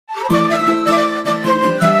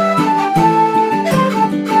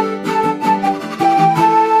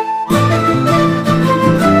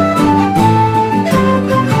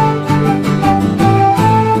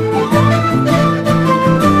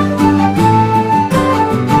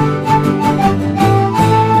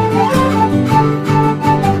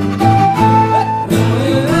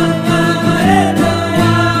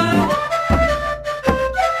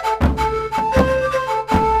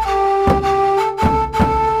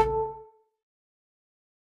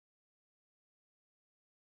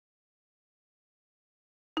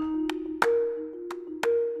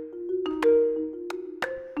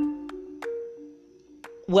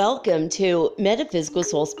Welcome to Metaphysical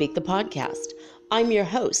Soul Speak, the podcast. I'm your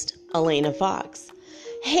host, Elena Fox.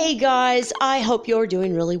 Hey guys, I hope you're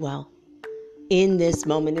doing really well in this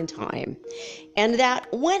moment in time, and that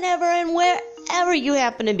whenever and wherever you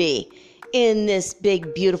happen to be in this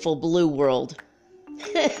big, beautiful blue world,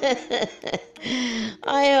 I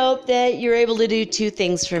hope that you're able to do two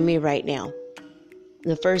things for me right now.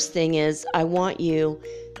 The first thing is I want you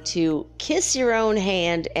to kiss your own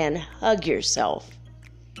hand and hug yourself.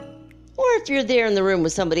 Or if you're there in the room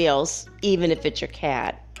with somebody else, even if it's your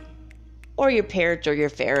cat or your parrot or your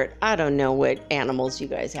ferret, I don't know what animals you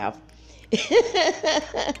guys have.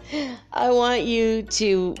 I want you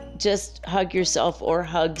to just hug yourself or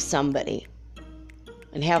hug somebody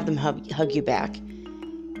and have them hug you back.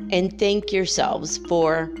 And thank yourselves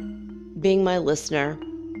for being my listener.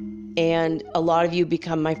 And a lot of you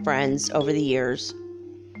become my friends over the years.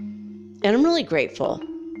 And I'm really grateful.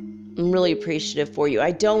 I'm really appreciative for you.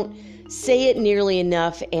 I don't say it nearly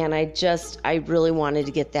enough, and I really wanted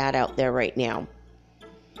to get that out there right now.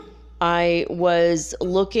 I was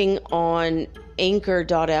looking on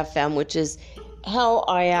Anchor.fm, which is how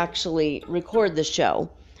I actually record the show,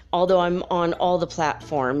 although I'm on all the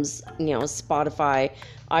platforms, Spotify,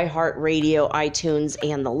 iHeartRadio, iTunes,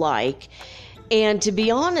 and the like. And to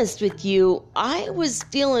be honest with you, I was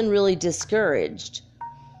feeling really discouraged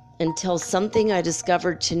until something I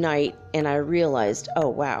discovered tonight, and I realized, oh,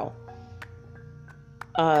 wow.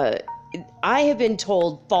 I have been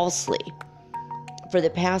told falsely for the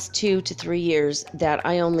past 2 to 3 years that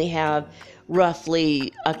I only have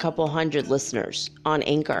roughly a couple hundred listeners on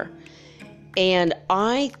Anchor. And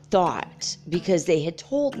I thought, because they had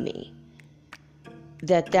told me,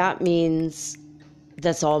 that means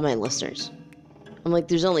that's all my listeners. I'm like,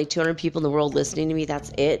 there's only 200 people in the world listening to me.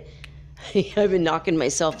 That's it. I've been knocking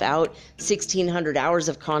myself out, 1,600 hours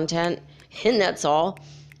of content, and that's all.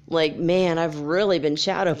 Like, man, I've really been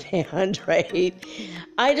shadow banned, right?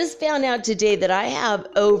 I just found out today that I have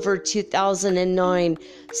over 2,009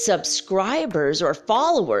 subscribers or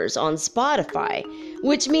followers on Spotify,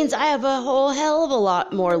 which means I have a whole hell of a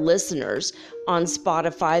lot more listeners on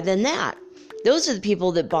Spotify than that. Those are the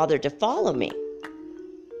people that bothered to follow me.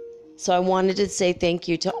 So I wanted to say thank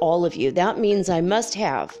you to all of you. That means I must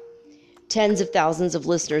have tens of thousands of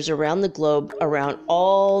listeners around the globe, around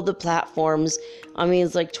all the platforms. I mean,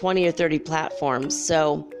 it's like 20 or 30 platforms.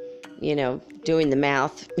 So, doing the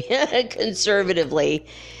math conservatively,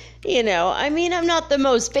 I'm not the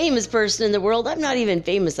most famous person in the world. I'm not even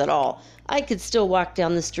famous at all. I could still walk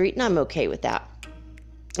down the street and I'm okay with that.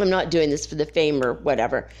 I'm not doing this for the fame or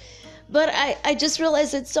whatever. But I just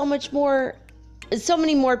realized that so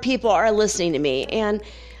many more people are listening to me, and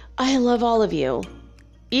I love all of you.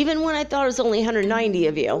 Even when I thought it was only 190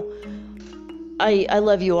 of you, I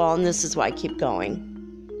love you all, and this is why I keep going.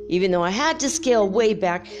 Even though I had to scale way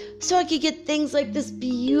back so I could get things like this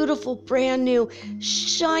beautiful, brand new,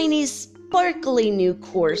 shiny, sparkly new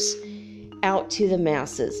course out to the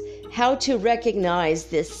masses. How to recognize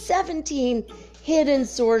the 17 hidden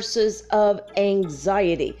sources of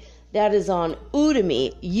anxiety. That is on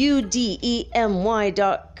Udemy,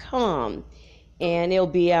 udemy.com. And it'll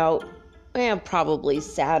be out probably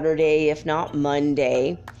Saturday, if not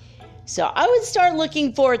Monday. So I would start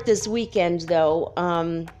looking for it this weekend, though.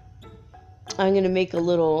 I'm going to make a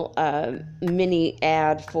little mini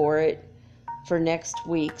ad for it for next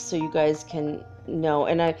week so you guys can know.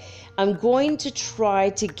 And I'm going to try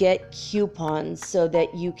to get coupons so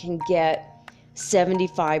that you can get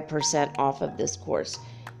 75% off of this course.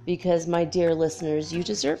 Because, my dear listeners, you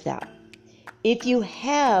deserve that. If you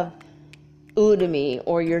have Udemy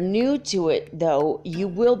or you're new to it, though, you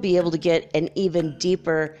will be able to get an even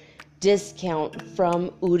deeper discount from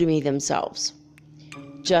Udemy themselves.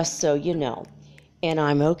 Just so you know. And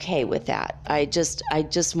I'm okay with that. I just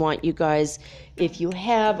want you guys, if you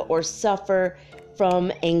have or suffer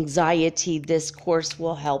from anxiety, this course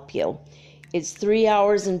will help you. It's 3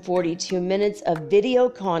 hours and 42 minutes of video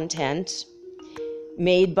content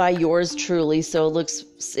made by yours truly, so it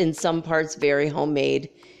looks in some parts very homemade,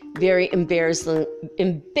 very embarrassingly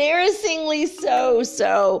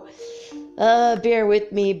so bear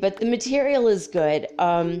with me, but the material is good.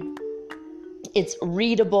 It's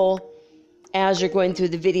readable. As you're going through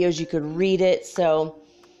the videos, you could read it. So,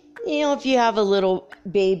 if you have a little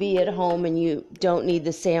baby at home and you don't need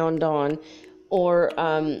the sound on, or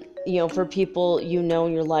for people in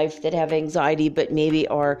your life that have anxiety but maybe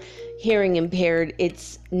are hearing impaired,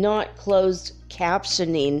 it's not closed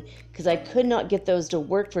captioning because I could not get those to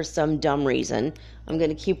work for some dumb reason. I'm going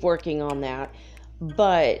to keep working on that.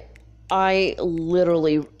 But I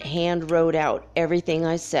literally hand wrote out everything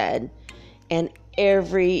I said, and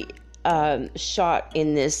every shot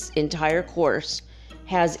in this entire course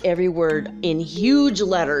has every word in huge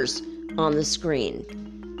letters on the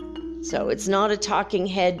screen. So it's not a talking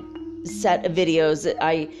head set of videos. That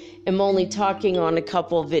I am only talking on a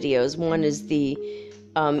couple of videos. One is the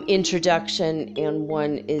introduction, and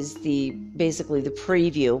one is basically the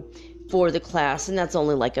preview for the class, and that's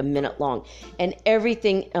only like a minute long. And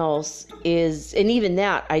everything else is, and even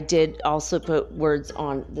that I did also put words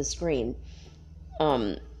on the screen,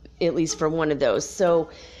 at least for one of those. So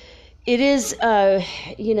it is,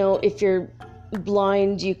 if you're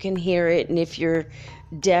blind, you can hear it, and if you're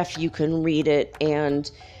deaf, you can read it.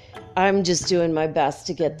 And I'm just doing my best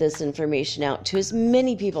to get this information out to as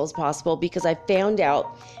many people as possible, because I found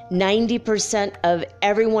out 90% of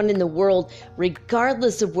everyone in the world,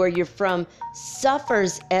 regardless of where you're from,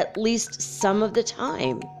 suffers at least some of the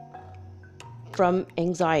time from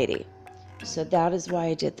anxiety. So that is why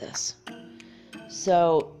I did this.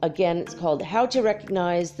 So again, it's called How to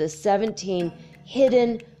Recognize the 17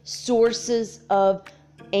 Hidden Sources of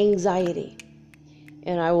Anxiety.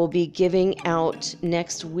 And I will be giving out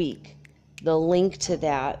next week the link to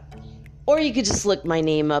that. Or you could just look my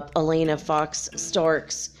name up, Elena Fox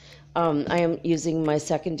Starks. I am using my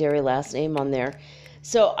secondary last name on there.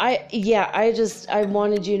 So I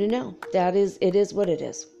wanted you to know it is what it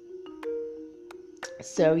is.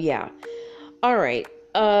 So yeah. All right.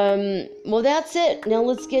 Well, that's it. Now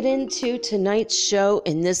let's get into tonight's show.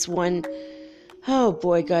 And this one, oh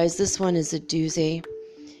boy, guys, this one is a doozy.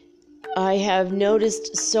 I have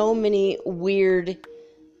noticed so many weird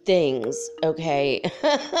things, okay?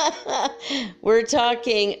 We're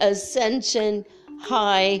talking ascension,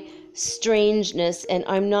 high, strangeness, and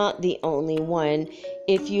I'm not the only one.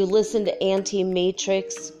 If you listen to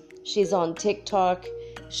Anti-Matrix, she's on TikTok,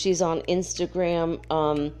 she's on Instagram,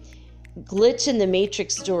 Glitch in the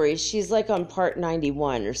Matrix Stories, she's like on part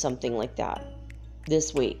 91 or something like that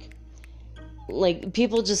this week. Like,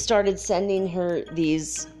 people just started sending her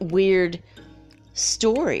these weird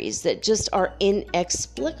stories that just are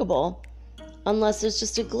inexplicable unless it's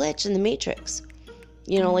just a glitch in the Matrix.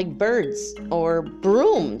 Like birds or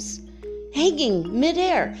brooms hanging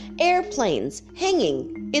midair, airplanes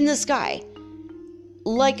hanging in the sky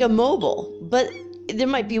like a mobile. But there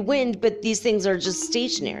might be wind, but these things are just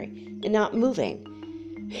stationary and not moving.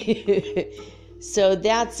 So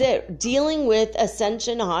that's it. Dealing with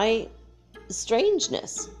ascension high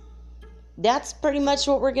strangeness. That's pretty much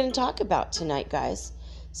what we're going to talk about tonight, guys.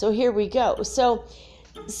 So here we go. So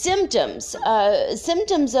symptoms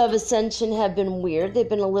of ascension have been weird. They've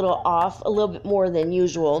been a little off, a little bit more than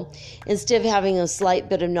usual. Instead of having a slight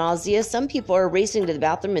bit of nausea, some people are racing to the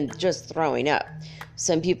bathroom and just throwing up.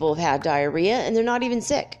 Some people have had diarrhea and they're not even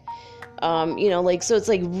sick. So it's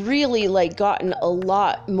like really like gotten a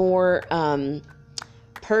lot more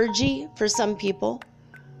purgy for some people.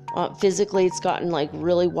 Physically, it's gotten like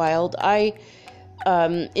really wild.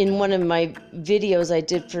 In one of my videos I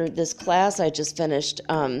did for this class I just finished,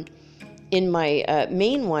 in my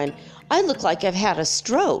main one, I look like I've had a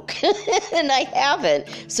stroke, and I haven't.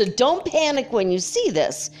 So don't panic when you see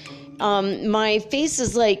this. My face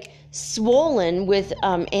is like swollen with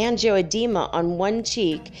angioedema on one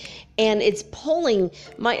cheek, and it's pulling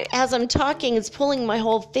as I'm talking, it's pulling my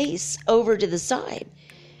whole face over to the side,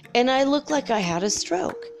 and I look like I had a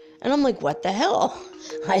stroke. And I'm like, what the hell?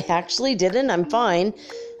 I actually didn't. I'm fine.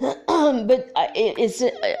 But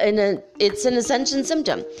it's an ascension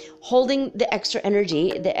symptom, holding the extra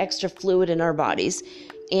energy, the extra fluid in our bodies.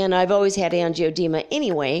 And I've always had angioedema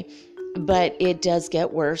anyway, but it does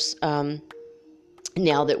get worse now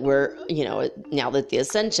that the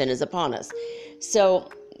ascension is upon us. So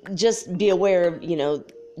just be aware of,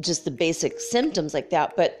 just the basic symptoms like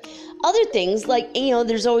that. But other things like,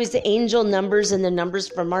 there's always the angel numbers and the numbers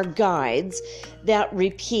from our guides that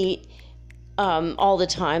repeat all the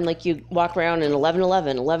time. Like you walk around in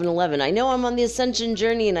 1111, 1111. I know I'm on the ascension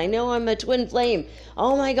journey and I know I'm a twin flame.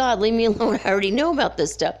 Oh my God, leave me alone. I already know about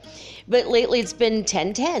this stuff. But lately it's been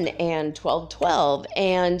 1010 and 1212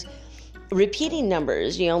 and repeating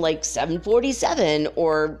numbers, like 747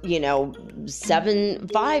 or,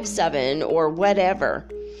 757 or whatever.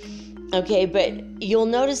 Okay, but you'll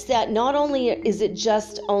notice that not only is it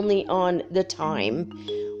just only on the time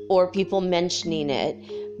or people mentioning it,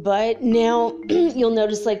 but now you'll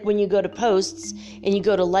notice like when you go to posts and you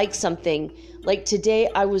go to like something, like today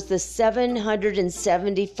I was the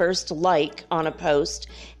 771st like on a post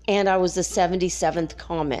and I was the 77th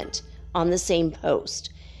comment on the same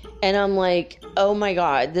post. And I'm like, oh my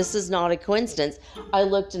God, this is not a coincidence. I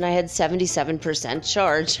looked and I had 77%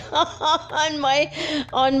 charge on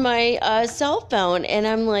my cell phone. And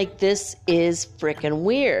I'm like, this is freaking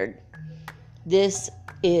weird. This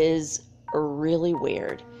is really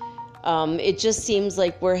weird. It just seems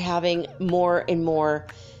like we're having more and more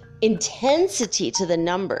intensity to the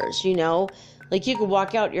numbers, you know? Like you could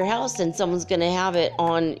walk out your house and someone's going to have it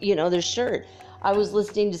on, you know, their shirt. I was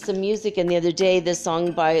listening to some music, and the other day this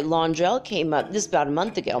song by Londrell came up, this about a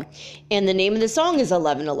month ago, and the name of the song is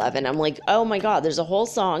 1111. I'm like, oh my God, there's a whole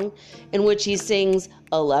song in which he sings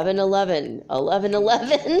 1111,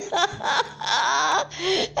 1111.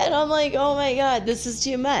 And I'm like, oh my God, this is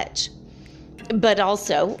too much. But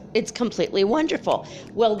also, it's completely wonderful.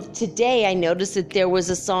 Well, today I noticed that there was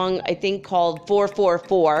a song, I think, called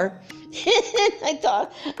 444. I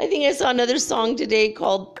think I saw another song today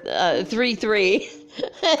called 33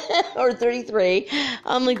 or 33.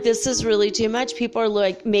 I'm like, this is really too much. People are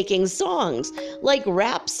like making songs, like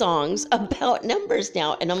rap songs about numbers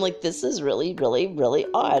now. And I'm like, this is really, really, really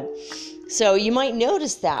odd. So you might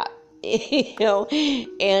notice that. You know,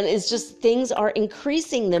 and it's just things are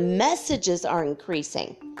increasing. The messages are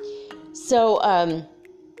increasing. So,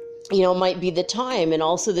 you know, it might be the time and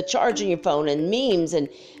also the charge on your phone and memes and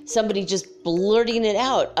somebody just blurting it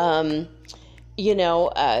out. You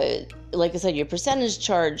know, like I said, your percentage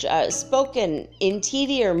charge spoken in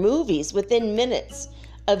TV or movies within minutes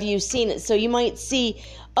of you seeing it. So you might see,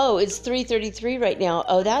 oh, it's 3:33 right now.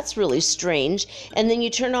 Oh, that's really strange. And then you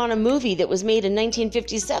turn on a movie that was made in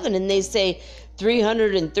 1957 and they say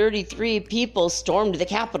 333 people stormed the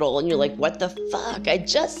Capitol. And you're like, what the fuck? I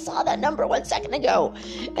just saw that number 1 second ago.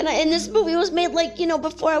 And this movie was made like, you know,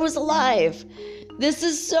 before I was alive. This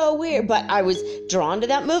is so weird, but I was drawn to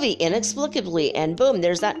that movie inexplicably, and boom,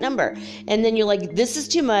 there's that number. And then you're like, this is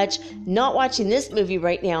too much, not watching this movie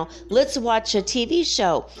right now. Let's watch a TV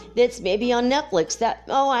show that's maybe on Netflix that,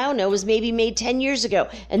 oh, I don't know, was maybe made 10 years ago.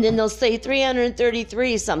 And then they'll say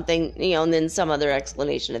 333 something, you know, and then some other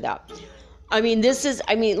explanation of that. I mean,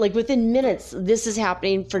 like within minutes, this is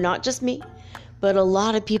happening for not just me, but a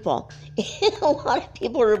lot of people. A lot of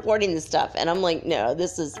people are reporting this stuff. And I'm like, no,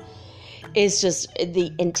 it's just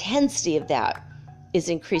the intensity of that is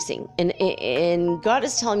increasing. And God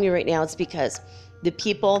is telling me right now it's because the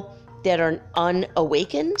people that are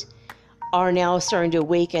unawakened are now starting to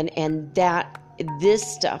awaken, and that this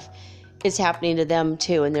stuff is happening to them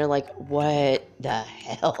too. And they're like, what the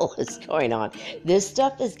hell is going on? This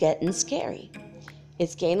stuff is getting scary.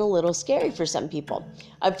 It's getting a little scary for some people.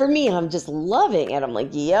 For me, I'm just loving it. I'm like,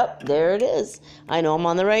 yep, there it is. I know I'm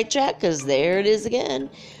on the right track because there it is again.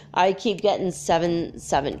 I keep getting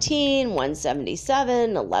 717,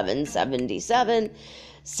 177, 1177,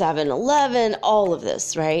 711, all of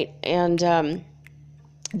this, right? And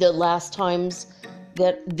the last times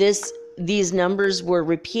that these numbers were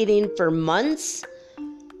repeating for months,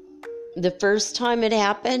 the first time it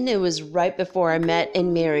happened, it was right before I met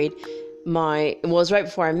and married it was right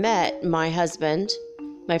before I met my husband,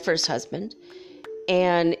 my first husband.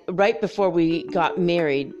 And right before we got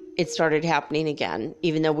married, it started happening again,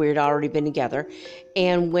 even though we had already been together.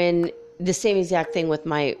 And when the same exact thing with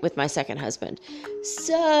my second husband.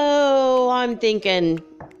 So I'm thinking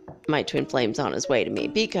my twin flame's on his way to me,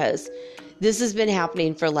 because this has been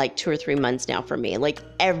happening for like 2 or 3 months now for me, like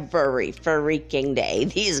every freaking day,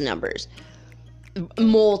 these numbers,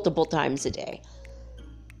 multiple times a day.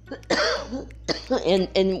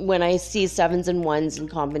 And when I see 7s and 1s in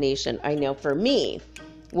combination, I know for me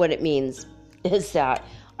what it means is that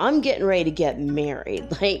I'm getting ready to get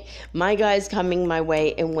married. Like, my guy's coming my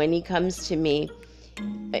way, and when he comes to me,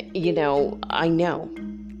 you know, I know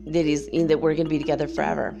that we're going to be together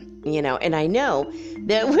forever, you know, and I know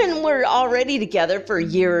that when we're already together for a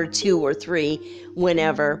year or 2 or 3,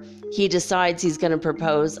 whenever he decides he's going to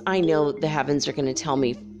propose, I know the heavens are going to tell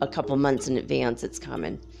me a couple months in advance it's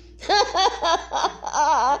coming.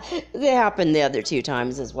 It happened the other 2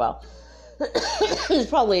 times as well. It's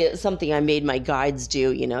probably something I made my guides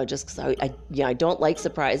do, you know, just because I don't like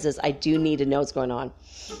surprises. I do need to know what's going on,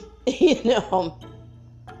 you know.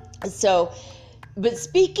 So, but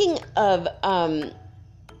speaking of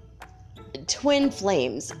twin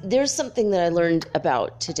flames, there's something that I learned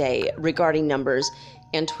about today regarding numbers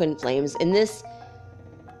and twin flames, and this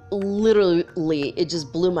literally, it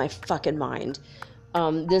just blew my fucking mind.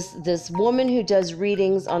 This woman who does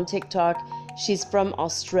readings on TikTok, she's from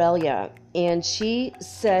Australia, and she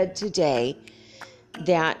said today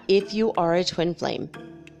that if you are a twin flame,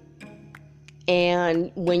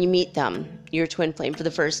 and when you meet them, your twin flame for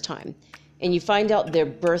the first time, and you find out their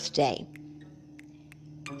birthday,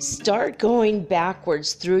 Start going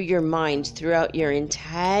backwards through your mind throughout your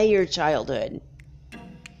entire childhood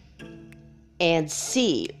and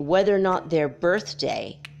see whether or not their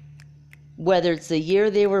birthday, whether it's the year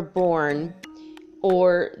they were born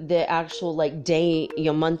or the actual like day,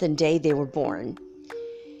 month and day they were born,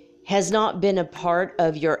 has not been a part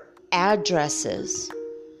of your addresses,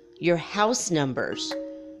 your house numbers,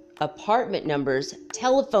 apartment numbers,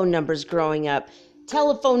 telephone numbers growing up,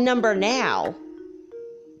 telephone number now,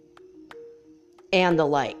 and the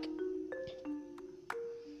like.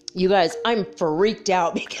 You guys, I'm freaked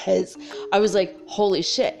out because I was like, holy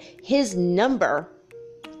shit, his number,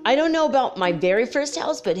 I don't know about my very first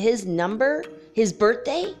house, but his number, his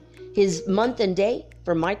birthday, his month and day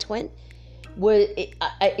for my twin,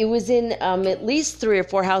 it was in at least 3 or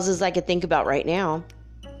 4 houses I could think about right now,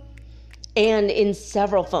 and in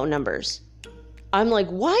several phone numbers. I'm like,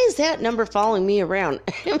 why is that number following me around?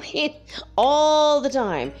 I mean, all the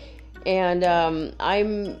time. And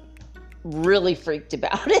I'm really freaked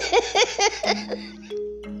about it.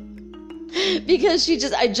 Because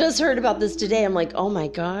I just heard about this today. I'm like, oh my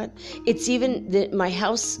God. It's even my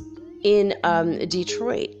house in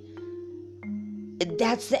Detroit.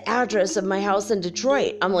 That's the address of my house in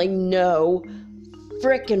Detroit. I'm like, no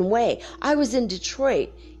frickin' way. I was in Detroit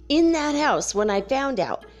in that house when I found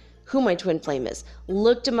out who my twin flame is.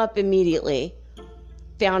 Looked him up immediately.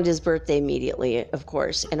 Found his birthday immediately, of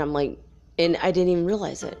course. And I'm like, and I didn't even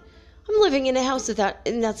realize it. I'm living in a house with that,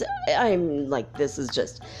 and I'm like, this is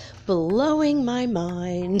just blowing my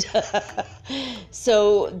mind.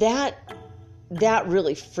 So that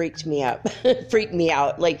really freaked me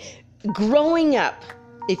out. Like, growing up,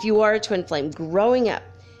 if you are a twin flame, growing up,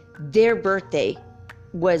 their birthday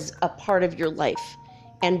was a part of your life,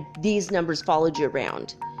 and these numbers followed you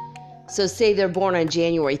around. So say they're born on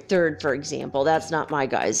January 3rd, for example. That's not my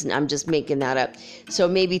guys, and I'm just making that up. So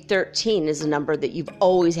maybe 13 is a number that you've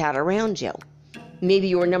always had around you. Maybe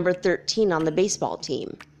you were number 13 on the baseball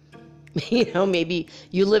team. Maybe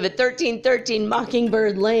you live at 1313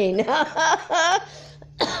 Mockingbird Lane. We're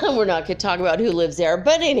not going to talk about who lives there.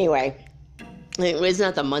 But anyway, it's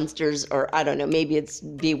not the Munsters, or I don't know. Maybe it's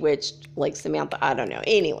Bewitched, like Samantha. I don't know.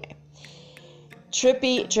 Anyway,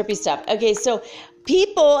 trippy stuff. Okay, so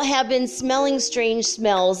people have been smelling strange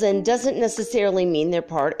smells, and doesn't necessarily mean they're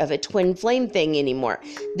part of a twin flame thing anymore.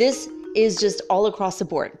 This is just all across the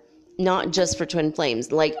board, not just for twin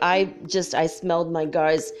flames. Like I smelled my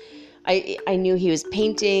guy's, I knew he was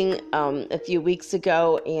painting a few weeks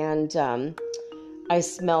ago, and I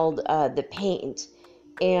smelled the paint,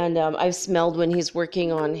 and I've smelled when he's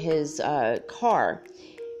working on his car.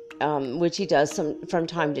 Which he does from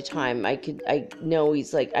time to time. I know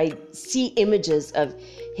he's like, I see images of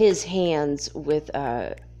his hands with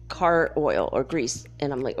car oil or grease,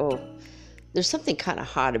 and I'm like, oh, there's something kind of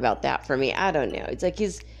hot about that for me. I don't know. It's like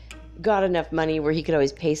he's got enough money where he could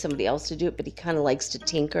always pay somebody else to do it, but he kind of likes to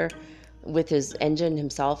tinker with his engine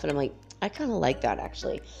himself, and I'm like, I kind of like that,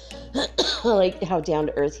 actually. I like how down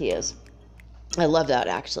to earth he is. I love that,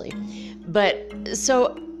 actually. But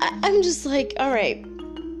so I'm just like, all right.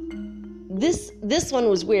 This one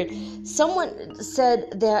was weird. Someone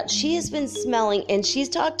said that she has been smelling, and she's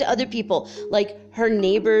talked to other people, like her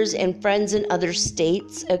neighbors and friends in other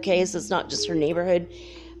states. Okay, so it's not just her neighborhood.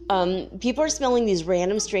 People are smelling these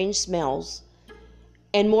random strange smells,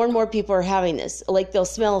 and more people are having this. Like they'll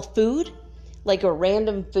smell food, like a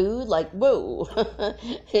random food, like, whoa,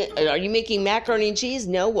 are you making macaroni and cheese?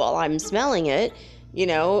 No, well, I'm smelling it.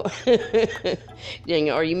 Are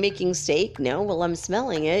you making steak? No, well, I'm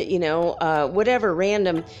smelling it, whatever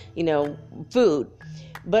random, food.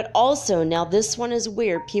 But also, now this one is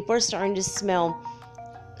weird. People are starting to smell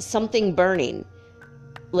something burning.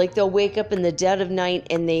 Like they'll wake up in the dead of night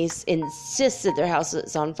and they insist that their house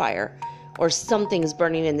is on fire, or something is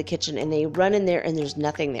burning in the kitchen, and they run in there and there's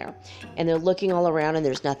nothing there. And they're looking all around and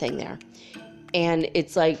there's nothing there. And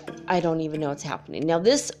it's like, I don't even know what's happening. Now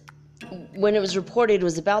this, when it was reported, it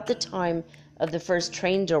was about the time of the first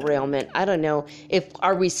train derailment. I don't know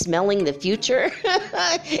are we smelling the future?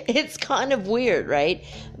 It's kind of weird, right?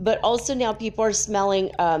 But also now people are smelling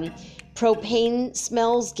propane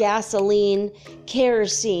smells, gasoline,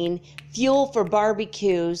 kerosene, fuel for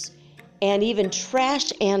barbecues, and even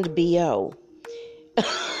trash and BO.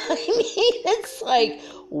 I mean, it's like,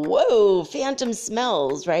 whoa, phantom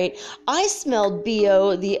smells, right? I smelled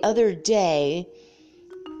BO the other day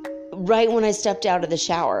right when I stepped out of the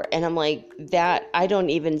shower, and I'm like, that, I don't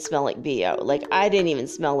even smell like BO. Like, I didn't even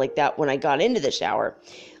smell like that when I got into the shower,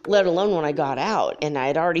 let alone when I got out, and I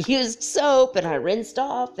had already used soap, and I rinsed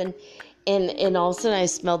off, and And all of a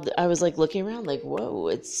sudden I was like looking around like, whoa,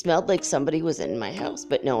 it smelled like somebody was in my house,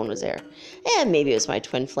 but no one was there. And maybe it was my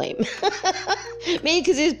twin flame. Maybe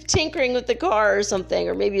because he was tinkering with the car or something,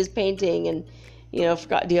 or maybe he was painting and,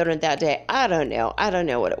 forgot deodorant that day. I don't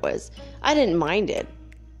know what it was. I didn't mind it,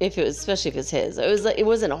 especially if it's his. It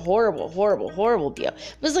wasn't a horrible BO.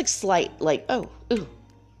 It was like slight, like, oh, ooh.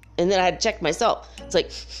 And then I had to check myself. It's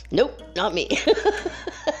like, nope, not me.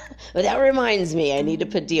 But that reminds me, I need to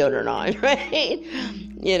put deodorant on, right?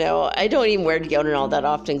 I don't even wear deodorant all that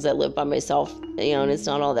often because I live by myself, and it's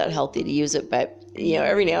not all that healthy to use it. But,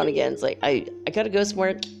 every now and again, it's like, I got to go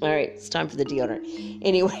somewhere. All right, it's time for the deodorant.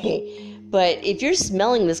 Anyway, but if you're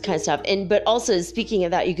smelling this kind of stuff, but also speaking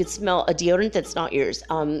of that, you could smell a deodorant that's not yours,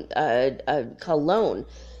 a cologne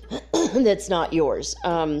that's not yours.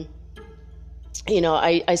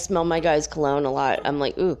 I smell my guy's cologne a lot. I'm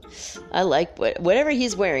like, ooh, I like whatever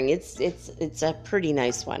he's wearing. It's a pretty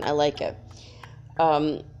nice one. I like it.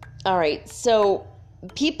 All right. So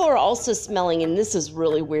people are also smelling, and this is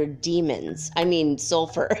really weird,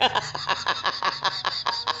 sulfur.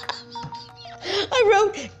 I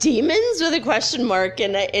wrote demons with a question mark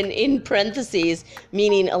and in parentheses,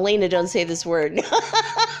 meaning, Elena, don't say this word.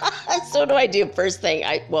 So do I do first thing.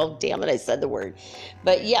 Damn it, I said the word.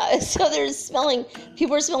 But yeah, so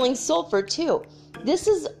people are smelling sulfur too. This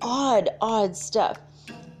is odd stuff.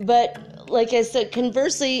 But like I said,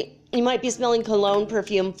 conversely, you might be smelling cologne,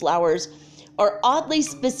 perfume, flowers, or oddly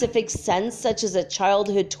specific scents such as a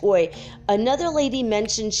childhood toy. Another lady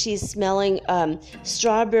mentioned she's smelling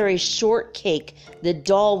strawberry shortcake, the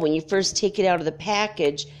doll, when you first take it out of the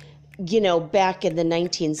package, back in the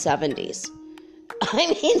 1970s.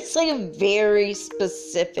 It's like a very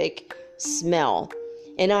specific smell.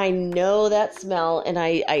 And I know that smell, and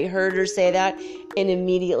I heard her say that, and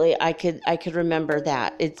immediately I could remember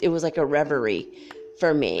that. It was like a reverie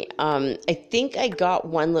for me. I think I got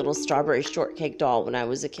one little strawberry shortcake doll when I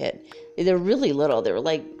was a kid. They're really little. They were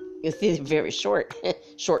like very short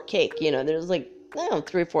cake. There was like,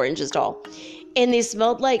 3 or 4 inches tall, and they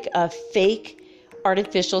smelled like a fake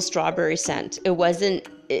artificial strawberry scent. It wasn't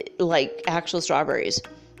like actual strawberries,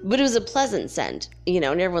 but it was a pleasant scent, and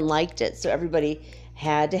everyone liked it, so everybody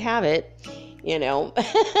had to have it,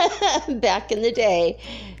 back in the day.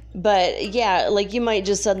 But yeah, like you might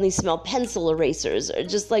just suddenly smell pencil erasers, or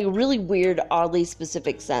just like really weird, oddly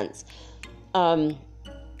specific scents. But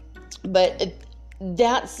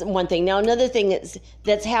that's one thing. Now, another thing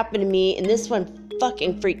that's happened to me, and this one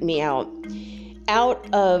fucking freaked me out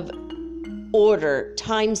of order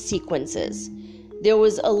time sequences. There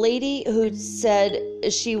was a lady who said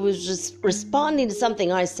she was just responding to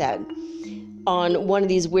something I said on one of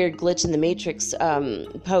these weird glitch in the matrix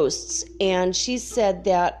posts, and she said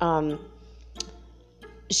that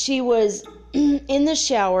she was in the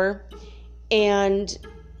shower and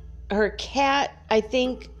her cat, I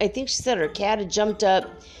think she said her cat had jumped up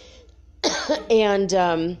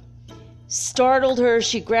and startled her.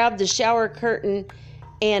 She grabbed the shower curtain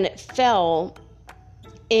and it fell,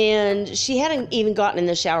 and she hadn't even gotten in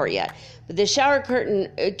the shower yet. But the shower curtain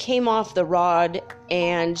came off the rod,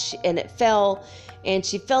 and it fell, and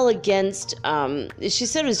she fell against, she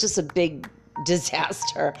said it was just a big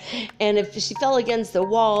disaster. And if she fell against the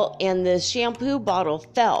wall, and the shampoo bottle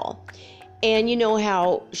fell. And you know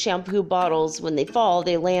how shampoo bottles, when they fall,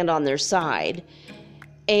 they land on their side.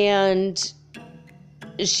 And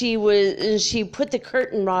she put the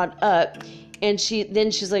curtain rod up, and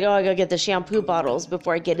she's like, oh, I gotta get the shampoo bottles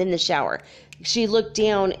before I get in the shower. She looked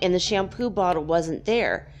down, and the shampoo bottle wasn't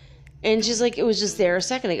there. And she's like, it was just there a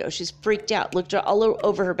second ago. She's freaked out, looked all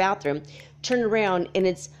over her bathroom, turned around, and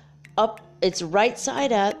it's right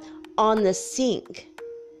side up on the sink.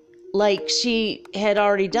 Like she had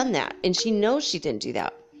already done that, and she knows she didn't do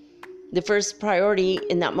that. The first priority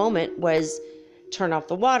in that moment was turn off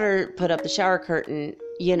the water, put up the shower curtain,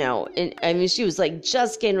 and she was like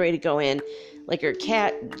just getting ready to go in. Like her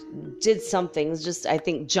cat did something, just I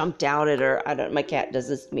think jumped out at her. My cat does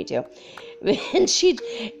this to me too.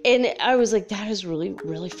 And I was like, that is really,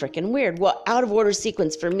 really freaking weird. Well, out of order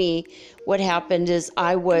sequence for me, what happened is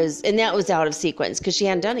and that was out of sequence because she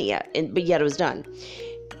hadn't done it yet, but yet it was done.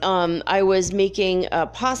 I was making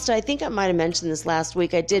pasta. I think I might have mentioned this last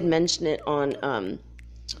week. I did mention it on, I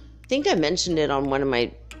think I mentioned it on one of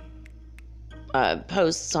my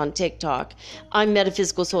posts on TikTok. I'm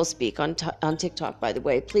Metaphysical Soul Speak on TikTok, by the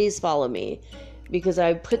way. Please follow me because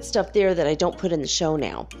I put stuff there that I don't put in the show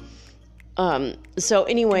now. So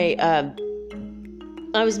anyway,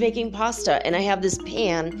 I was making pasta, and I have this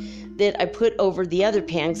pan that I put over the other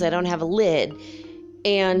pan because I don't have a lid.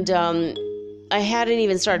 And I hadn't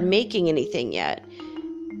even started making anything yet.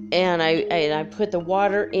 and I put the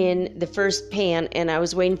water in the first pan, and I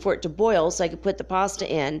was waiting for it to boil so I could put the pasta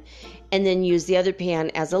in and then use the other pan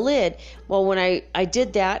as a lid. Well, when I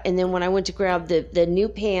did that, and then when I went to grab the new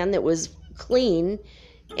pan that was clean,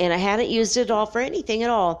 and I hadn't used it all for anything at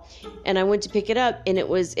all, and I went to pick it up, and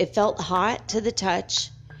it felt hot to the touch,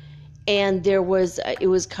 and it was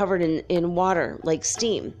covered in water, like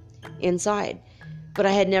steam inside. But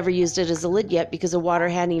I had never used it as a lid yet because the water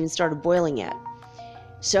hadn't even started boiling yet.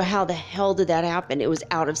 So how the hell did that happen? It was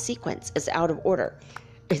out of sequence. It's out of order.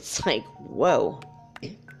 It's like, whoa.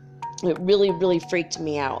 It really, really freaked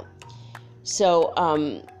me out. So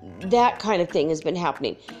that kind of thing has been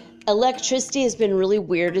happening. Electricity has been really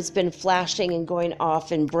weird. It's been flashing and going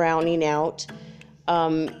off and browning out.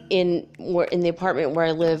 In the apartment where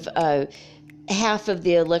I live, half of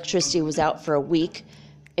the electricity was out for a week.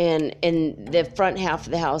 And in the front half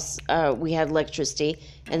of the house, we had electricity,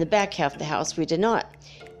 and the back half of the house, we did not.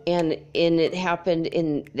 And it happened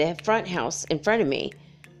in the front house in front of me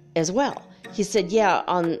as well. He said, yeah,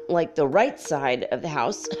 on like the right side of the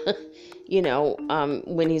house,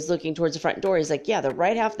 when he's looking towards the front door, he's like, yeah, the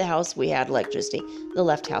right half of the house, we had electricity. The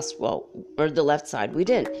left house, or the left side, we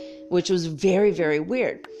didn't, which was very, very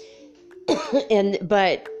weird.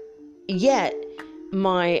 But yet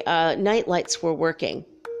my night lights were working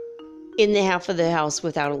in the half of the house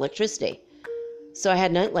without electricity. So I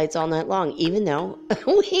had night lights all night long, even though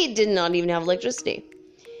we did not even have electricity.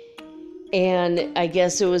 And I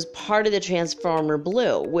guess it was part of the transformer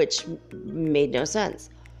blew, which made no sense.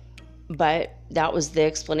 But that was the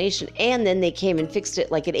explanation. And then they came and fixed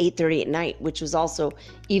it like at 8:30 at night, which was also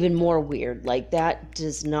even more weird. Like that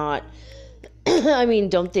does not, I mean,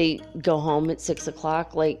 don't they go home at 6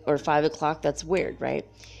 o'clock, or 5 o'clock? That's weird, right?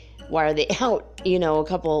 Why are they out, a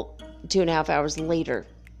couple, 2.5 hours later?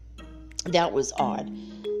 That was odd.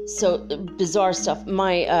 So bizarre stuff.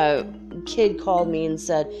 My kid called me and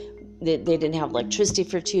said that they didn't have electricity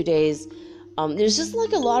for 2 days. There's just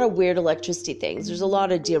like a lot of weird electricity things. There's a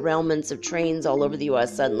lot of derailments of trains all over the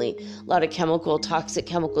U.S. suddenly. A lot of toxic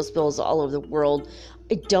chemical spills all over the world.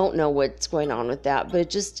 I don't know what's going on with that,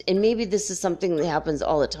 but and maybe this is something that happens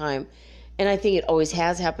all the time. And I think it always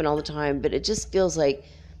has happened all the time, but it just feels like,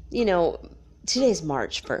 today's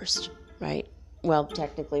March 1st, right? Well,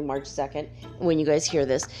 technically March 2nd, when you guys hear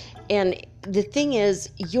this. And the thing is,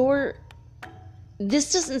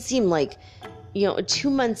 this doesn't seem like, 2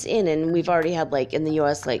 months in, and we've already had, in the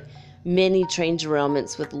U.S., many train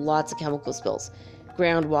derailments with lots of chemical spills,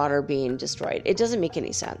 groundwater being destroyed. It doesn't make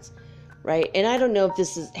any sense, right? And I don't know if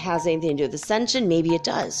this has anything to do with ascension. Maybe it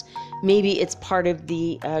does. Maybe it's part of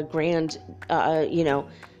the grand,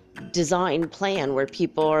 design plan where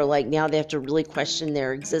people are now they have to really question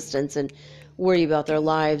their existence and worry about their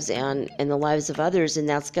lives and the lives of others, and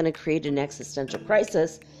that's going to create an existential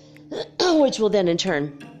crisis, which will then in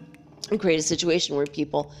turn create a situation where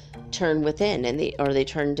people turn within and they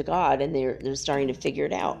turn to God, and they're starting to figure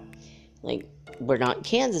it out. We're not in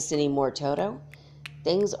Kansas anymore, Toto.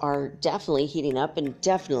 Things are definitely heating up and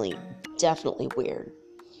definitely weird.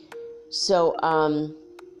 So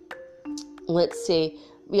let's see.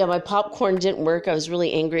 Yeah, my popcorn didn't work. I was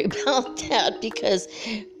really angry about that because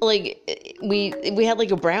we had a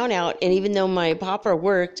brownout, and even though my popper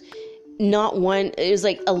worked, not one, it was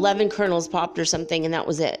 11 kernels popped or something, and that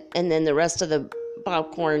was it. And then the rest of the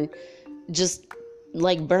popcorn just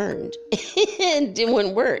burned and it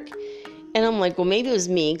wouldn't work. And I'm like, well, maybe it was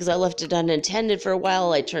me because I left it unattended for a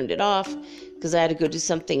while. I turned it off because I had to go do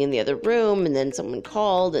something in the other room, and then someone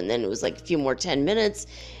called, and then it was a few more 10 minutes.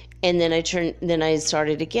 And then I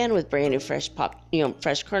started again with brand new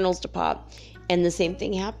fresh kernels to pop. And the same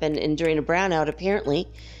thing happened. And during a brownout, apparently,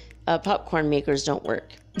 popcorn makers don't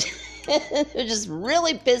work. It just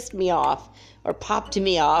really pissed me off, or popped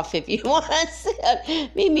me off, if you want to say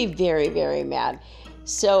it. Made me very, very mad.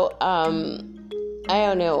 So, I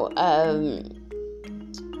don't know.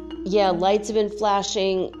 Lights have been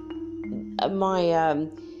flashing. My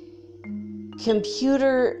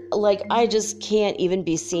computer, I just can't even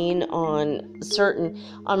be seen on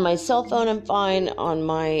my cell phone. I'm fine. On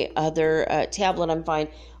my other tablet, I'm fine.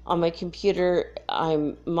 On my computer,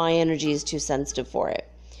 my energy is too sensitive for it.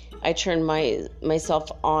 I turn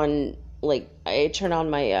myself on, I turn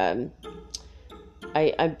on my,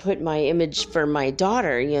 I put my image for my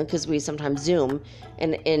daughter, because we sometimes Zoom,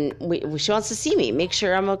 and she wants to see me, make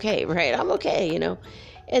sure I'm okay, right? I'm okay,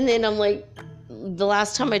 And then I'm the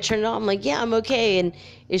last time I turned it on, I'm yeah, I'm okay. And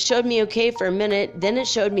it showed me okay for a minute. Then it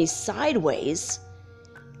showed me sideways.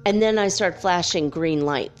 And then I start flashing green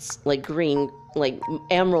lights, green,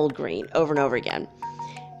 emerald green over and over again.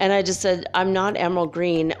 And I just said, I'm not emerald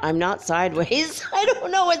green. I'm not sideways. I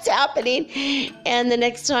don't know what's happening. And the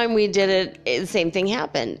next time we did it, the same thing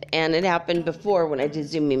happened. And it happened before when I did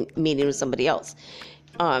Zoom meeting with somebody else.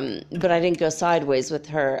 But I didn't go sideways with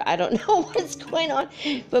her. I don't know what's going on,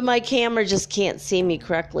 but my camera just can't see me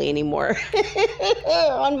correctly anymore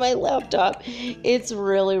on my laptop. It's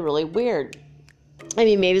really, really weird. I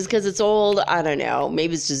mean, maybe it's because it's old. I don't know.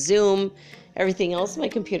 Maybe it's just Zoom. Everything else, my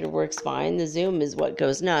computer works fine. The Zoom is what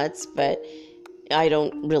goes nuts, but I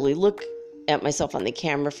don't really look at myself on the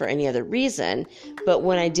camera for any other reason. But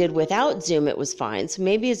when I did without Zoom, it was fine. So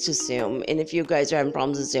maybe it's just Zoom. And if you guys are having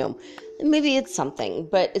problems with Zoom, maybe it's something,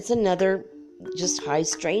 but it's another just high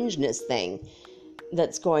strangeness thing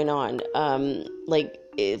that's going on. Like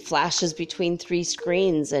it flashes between 3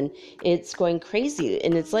 screens and it's going crazy.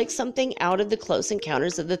 And it's like something out of the Close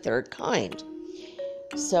Encounters of the Third Kind.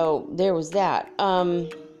 So there was that.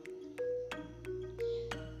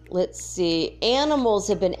 Let's see. Animals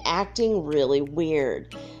have been acting really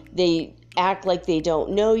weird. They act like they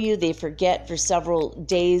don't know you. They forget for several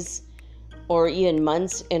days or even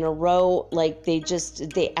months in a row. Like they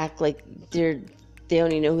act like they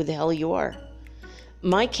don't even know who the hell you are.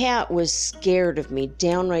 My cat was scared of me,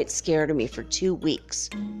 downright scared of me for 2 weeks.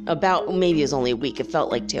 Maybe it was only a week. It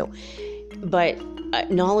felt like 2. But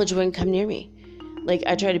knowledge wouldn't come near me. Like,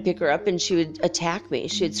 I tried to pick her up and she would attack me.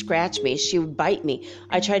 She would scratch me. She would bite me.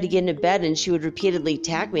 I tried to get into bed and she would repeatedly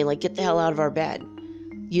attack me, like, get the hell out of our bed.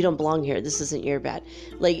 You don't belong here. This isn't your bed.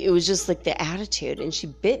 Like, it was just like the attitude. And she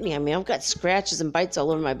bit me. I mean, I've got scratches and bites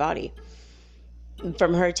all over my body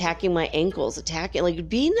from her attacking my ankles, like,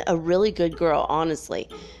 being a really good girl, honestly,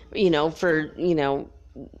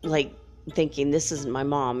 like, thinking this isn't my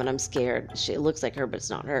mom and I'm scared. It looks like her, but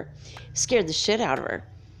it's not her. Scared the shit out of her.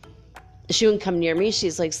 She wouldn't come near me.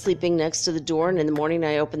 She's like sleeping next to the door, and in the morning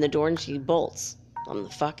I open the door and she bolts. I'm the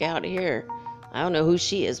fuck out of here. I don't know who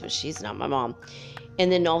she is, but she's not my mom. And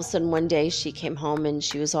then all of a sudden one day she came home and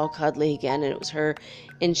she was all cuddly again, and it was her,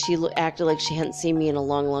 and she acted like she hadn't seen me in a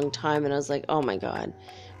long, long time. And I was like, oh my God,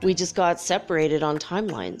 we just got separated on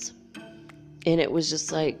timelines. And it was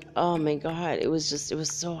just like, oh my God, it was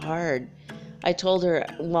so hard. I told her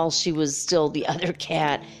while she was still the other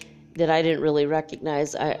cat that I didn't really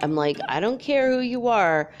recognize. I'm like, I don't care who you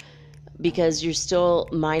are, because you're still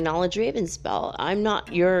my knowledge Ravenspell.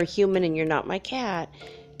 You're a human and you're not my cat,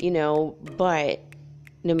 but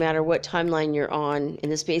no matter what timeline you're on in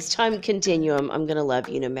the space-time continuum, I'm going to love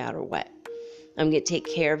you no matter what. I'm going to take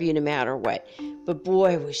care of you no matter what. But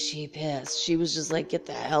boy, was she pissed. She was just like, get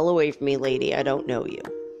the hell away from me, lady. I don't know you.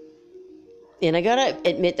 And I got to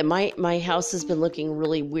admit that my house has been looking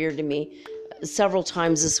really weird to me several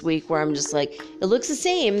times this week, where I'm just like, it looks the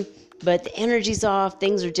same, but the energy's off.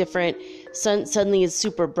 Things are different. Suddenly it's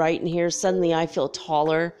super bright in here. Suddenly I feel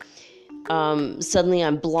taller. Suddenly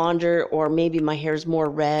I'm blonder, or maybe my hair's more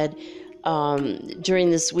red.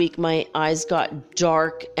 During this week, my eyes got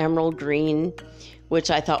dark emerald green,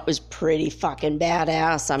 which I thought was pretty fucking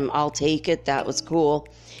badass. I'll take it. That was cool.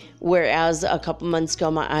 Whereas a couple months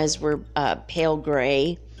ago, my eyes were pale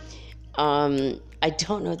gray. I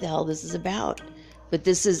don't know what the hell this is about, but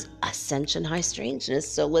this is Ascension High Strangeness.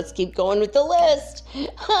 So let's keep going with the list.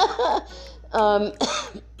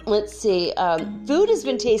 Let's see. Food has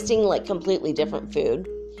been tasting like completely different food.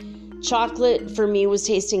 Chocolate for me was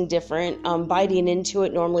tasting different. Biting into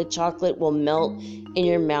it, normally chocolate will melt in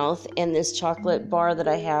your mouth. And this chocolate bar that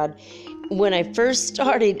I had, when I first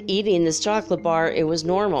started eating this chocolate bar, it was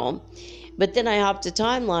normal. But then I hopped a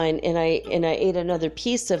timeline and I ate another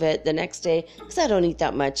piece of it the next day, because I don't eat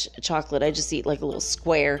that much chocolate. I just eat like a little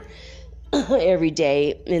square every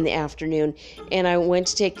day in the afternoon. And I went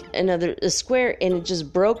to take a square, and it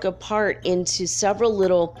just broke apart into several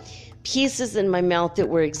little pieces in my mouth that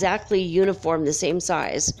were exactly uniform, the same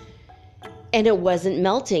size. And it wasn't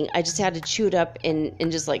melting. I just had to chew it up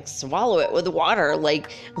and just like swallow it with water,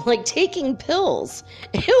 like taking pills.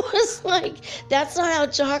 It was like, that's not how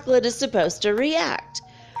chocolate is supposed to react.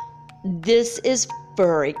 This is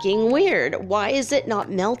freaking weird. Why is it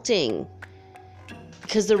not melting?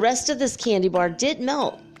 Because the rest of this candy bar did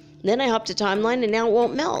melt. Then I hopped a timeline and now it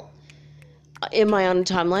won't melt. Am I on a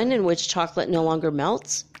timeline in which chocolate no longer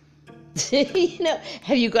melts?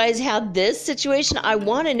 Have you guys had this situation? I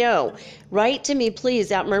want to know. Write to me,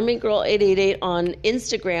 please, at mermaidgirl888 on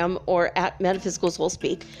Instagram, or at Metaphysical Soul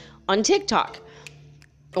Speak on TikTok,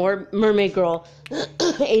 or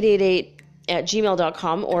mermaidgirl888 at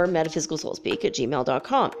gmail.com, or metaphysicalsoulspeak at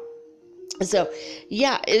gmail.com. So,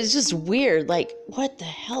 yeah, it's just weird. Like, what the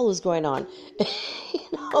hell is going on?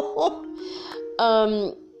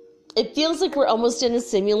 it feels like we're almost in a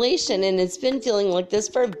simulation, and it's been feeling like this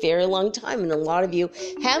for a very long time. And a lot of you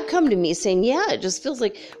have come to me saying, yeah, it just feels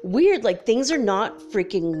like weird, like things are not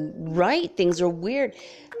freaking right. Things are weird.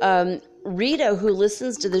 Rita, who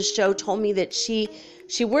listens to the show, told me that she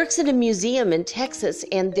works in a museum in Texas,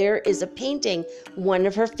 and there is a painting, one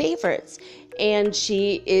of her favorites. And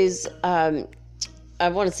she is, I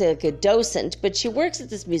want to say like a docent, but she works at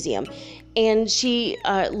this museum. And she,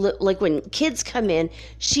 like when kids come in,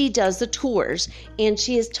 she does the tours. And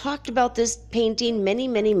she has talked about this painting many,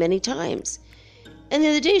 many, many times. And the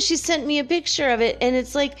other day she sent me a picture of it. And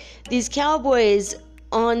it's like these cowboys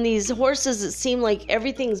on these horses that seem like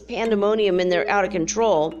everything's pandemonium and they're out of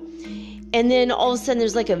control. And then all of a sudden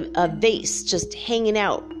there's like a vase just hanging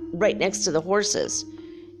out right next to the horses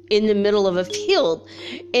in the middle of a field.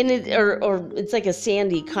 And or it's like a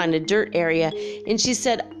sandy kind of dirt area. And she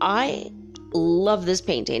said, I love this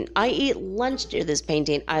painting. I eat lunch near this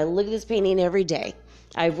painting. I look at this painting every day.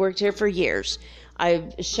 I've worked here for years.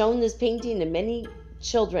 I've shown this painting to many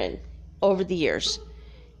children over the years.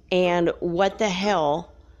 And what the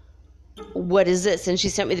hell? What is this? And she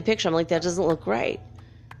sent me the picture. I'm like, that doesn't look right.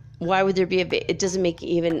 Why would there be it doesn't make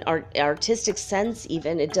even artistic sense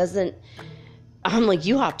even. It doesn't. I'm like,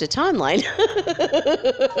 you hopped a timeline.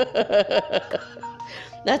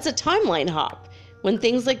 That's a timeline hop. When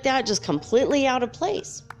things like that just completely out of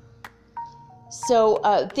place.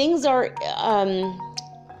 So things are,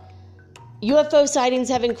 UFO sightings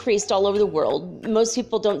have increased all over the world. Most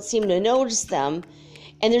people don't seem to notice them.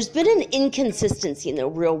 And there's been an inconsistency in the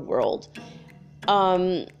real world.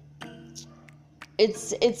 It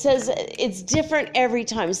says it's different every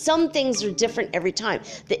time. Some things are different every time.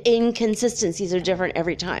 The inconsistencies are different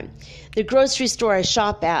every time. The grocery store I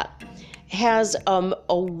shop at has a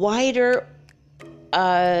wider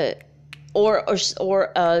or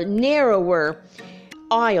narrower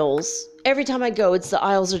aisles. Every time I go, the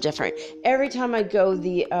aisles are different. Every time I go,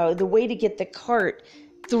 the way to get the cart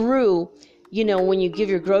through, when you give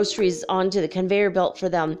your groceries onto the conveyor belt for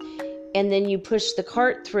them, and then you push the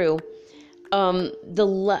cart through.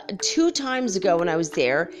 2 times ago when I was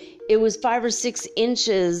there, it was 5 or 6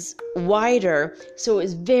 inches wider, so it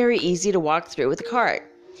was very easy to walk through with the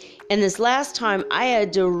cart. And this last time, I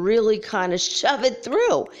had to really kind of shove it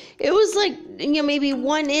through. It was like, maybe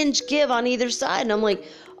 1 inch give on either side. And I'm like,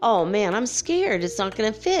 oh man, I'm scared. It's not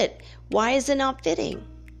going to fit. Why is it not fitting?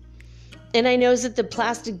 And I noticed that the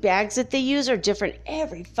plastic bags that they use are different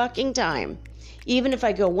every fucking time. Even if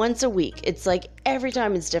I go once a week, it's like every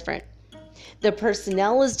time it's different. The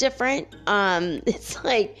personnel is different. It's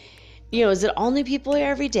like, is it all new people here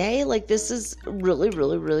every day? Like, this is really,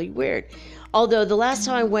 really, really weird. Although the last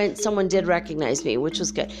time I went, someone did recognize me, which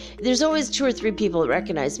was good. There's always 2 or 3 people that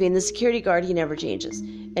recognize me, and the security guard, he never changes,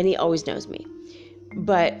 and he always knows me.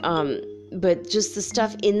 But just the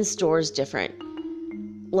stuff in the store is different.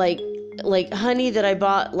 Like honey that I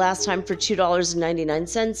bought last time for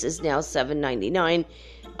 $2.99 is now $7.99.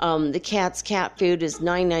 The cat's cat food is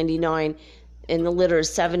 $9.99. And the litter is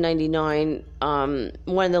 $7.99.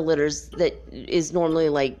 One of the litters that is normally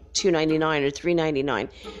like $2.99 or $3.99.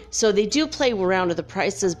 So they do play around with the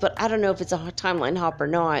prices, but I don't know if it's a timeline hop or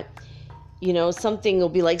not. Something will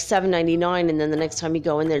be like $7.99, and then the next time you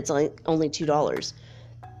go in there, it's only $2.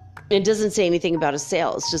 It doesn't say anything about a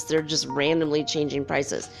sale. It's just they're just randomly changing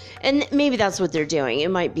prices, and maybe that's what they're doing.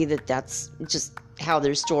 It might be that that's just how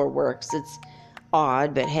their store works. It's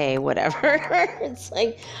odd, but hey, whatever. It's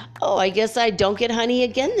like, oh, I guess I don't get honey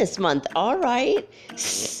again this month. All right.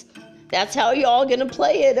 That's how you all gonna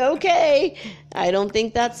play it. Okay. I don't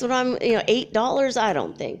think that's what I'm, $8. I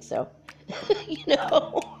don't think so.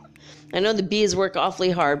 I know the bees work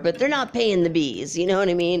awfully hard, but they're not paying the bees. You know what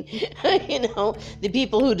I mean? The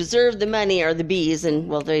people who deserve the money are the bees, and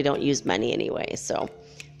well, they don't use money anyway. So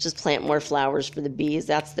just plant more flowers for the bees.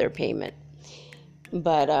 That's their payment.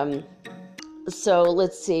 But, so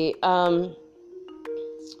let's see. So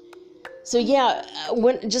yeah,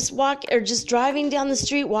 when just driving down the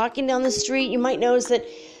street, walking down the street, you might notice that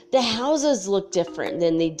the houses look different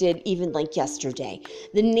than they did even like yesterday.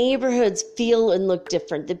 The neighborhoods feel and look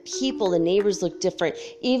different. The people, the neighbors look different.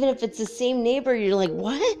 Even if it's the same neighbor, you're like,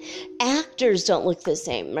 what? Actors don't look the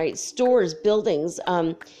same, right? Stores, buildings,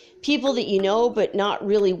 people that you know but not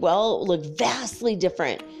really well look vastly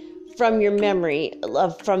different from your memory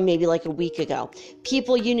from maybe like a week ago.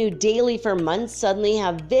 People you knew daily for months suddenly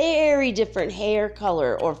have very different hair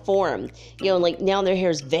color or form. Like now their hair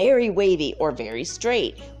is very wavy or very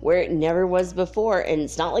straight where it never was before. And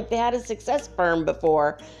it's not like they had a success perm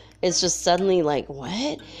before. It's just suddenly like,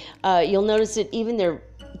 what? You'll notice that even their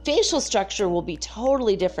facial structure will be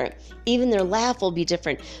totally different. Even their laugh will be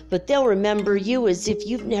different, but they'll remember you as if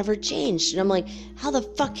you've never changed. And I'm like, how the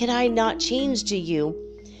fuck can I not change to you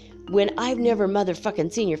when I've never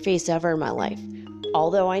motherfucking seen your face ever in my life?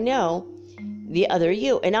 Although I know the other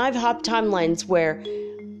you. And I've hopped timelines where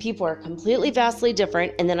people are completely vastly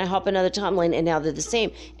different, and then I hop another timeline and now they're the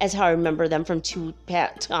same as how I remember them from 2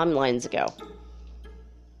 timelines ago.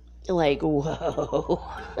 Like, whoa.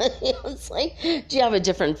 It's like, do you have a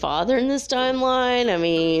different father in this timeline? I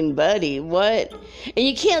mean, buddy, what? And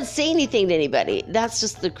you can't say anything to anybody. That's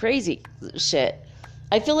just the crazy shit.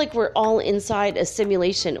 I feel like we're all inside a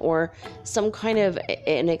simulation or some kind of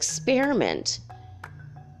an experiment,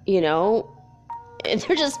 you know? And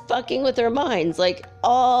they're just fucking with our minds, like,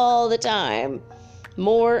 all the time.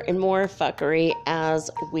 More and more fuckery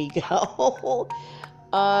as we go.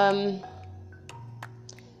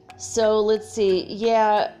 So let's see.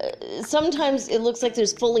 Yeah, sometimes it looks like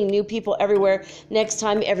there's fully new people everywhere. Next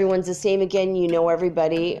time everyone's the same again. You know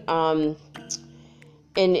everybody.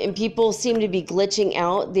 And people seem to be glitching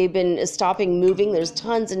out. They've been stopping moving. There's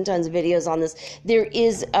tons and tons of videos on this. There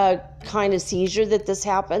is a kind of seizure that this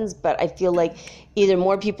happens, but I feel like either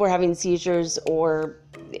more people are having seizures or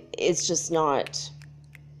it's just not,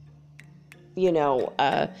 you know,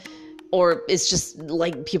 or it's just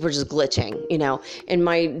like people are just glitching, you know. And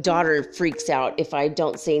my daughter freaks out if I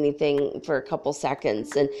don't say anything for a couple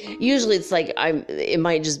seconds. And usually it's like it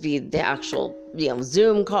might just be the actual, you know,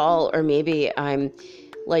 Zoom call, or maybe I'm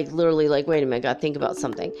like literally like, wait a minute, I gotta think about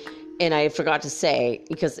something. And I forgot to say,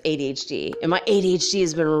 because ADHD, and my ADHD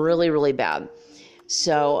has been really, really bad.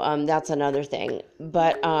 So that's another thing.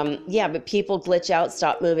 But yeah, but people glitch out,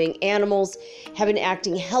 stop moving. Animals have been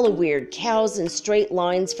acting hella weird. Cows in straight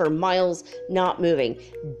lines for miles, not moving.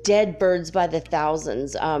 Dead birds by the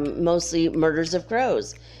thousands, mostly murders of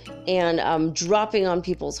crows. And dropping on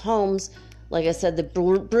people's homes. Like I said, the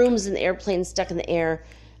brooms and the airplanes stuck in the air.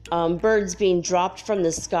 Birds being dropped from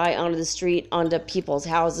the sky onto the street, onto people's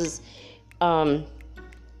houses.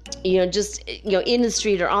 You know, just, you know, in the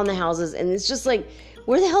street or on the houses. And it's just like,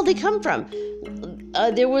 where the hell did they come from?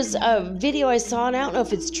 There was a video I saw, and I don't know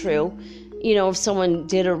if it's true, you know, if someone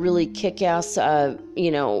did a really kick-ass,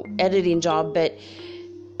 you know, editing job, but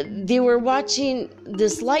they were watching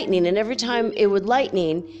this lightning, and every time it would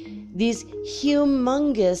lightning, these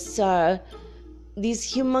humongous,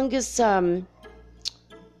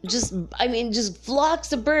 just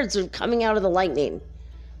flocks of birds are coming out of the lightning.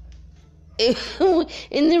 And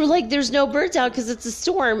they were like, there's no birds out because it's a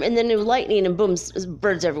storm, and then it was lightning and boom,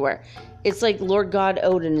 birds everywhere. It's like Lord God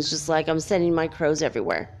Odin is just like, I'm sending my crows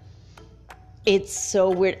everywhere. It's so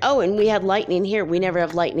weird. Oh, and we had lightning here. We never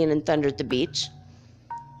have lightning and thunder at the beach.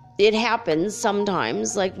 It happens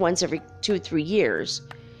sometimes, like once every 2 or 3 years.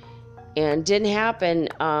 And didn't happen,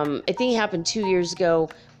 I think it happened 2 years ago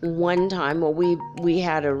one time. Well, we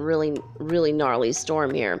had a really, really gnarly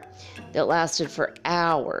storm here that lasted for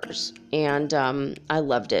hours, and I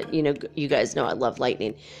loved it. You know, you guys know I love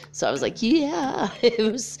lightning, so I was like, yeah.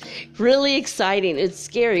 It was really exciting. It's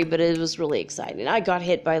scary, but it was really exciting. I got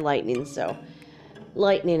hit by lightning, so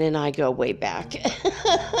lightning and I go way back.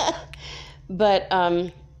 But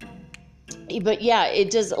yeah,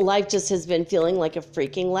 it does. Life just has been feeling like a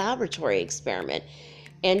freaking laboratory experiment.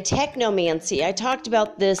 And technomancy, I talked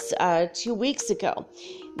about this 2 weeks ago.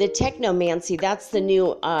 The technomancy, that's the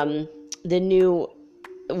new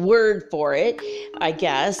word for it, I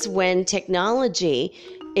guess, when technology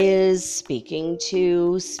is speaking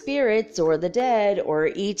to spirits or the dead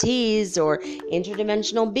or ETs or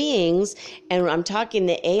interdimensional beings. And I'm talking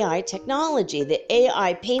the AI technology, the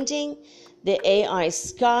AI painting, the AI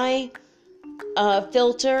sky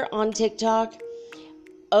filter on TikTok.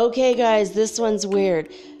 Okay, guys, this one's weird.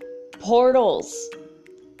 Portals.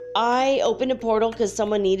 I opened a portal because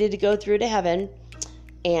someone needed to go through to heaven,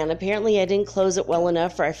 and apparently I didn't close it well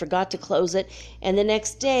enough, or I forgot to close it. And the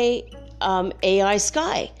next day, AI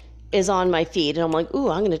Sky is on my feed, and I'm like, ooh,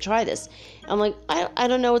 I'm going to try this. I'm like, I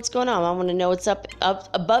don't know what's going on. I want to know what's up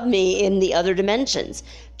above me in the other dimensions.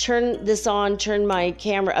 Turn this on, turn my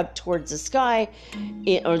camera up towards the sky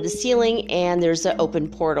or the ceiling, and there's an open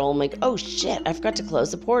portal. I'm like, oh shit, I forgot to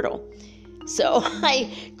close the portal. So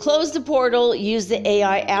I closed the portal, used the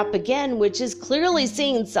AI app again, which is clearly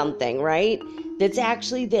seeing something, right? That's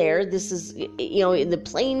actually there. This is, you know, in the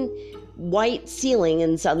plain white ceiling,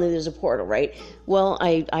 and suddenly there's a portal, right? Well,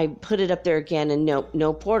 I put it up there again, and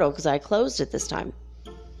no portal because I closed it this time.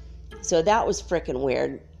 So that was freaking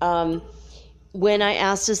weird. when I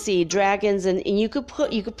asked to see dragons, and you could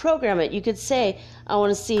program it. You could say, I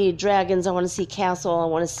want to see dragons, I want to see castle, I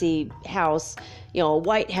want to see house, a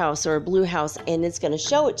white house or a blue house, and it's going to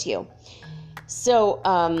show it to you. So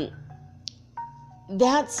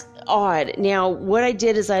that's odd. Now, what I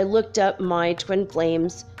did is I looked up my twin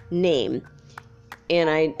flame's name, and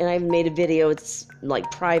I've made a video. It's like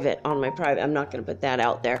private on my private. I'm not going to put that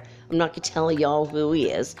out there. I'm not going to tell y'all who he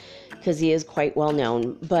is, because he is quite well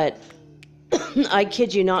known. But I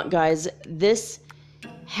kid you not, guys, this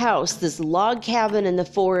house, this log cabin in the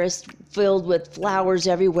forest filled with flowers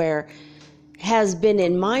everywhere, has been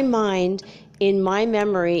in my mind, in my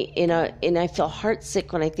memory, and I feel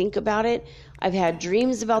heartsick when I think about it. I've had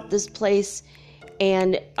dreams about this place,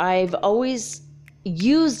 and I've always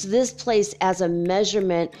used this place as a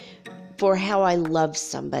measurement for how I love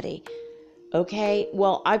somebody. Okay,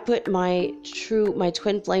 well, I put my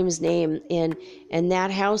twin flame's name in, and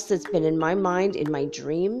that house that's been in my mind, in my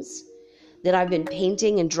dreams, that I've been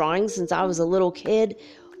painting and drawing since I was a little kid,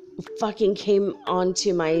 fucking came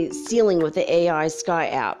onto my ceiling with the AI Sky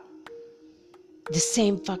app. The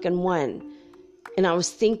same fucking one. And I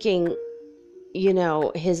was thinking,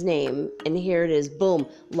 his name, and here it is, boom,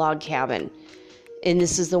 log cabin. And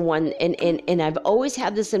this is the one, and I've always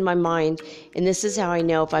had this in my mind, and this is how I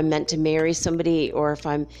know if I'm meant to marry somebody or if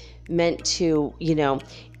I'm meant to,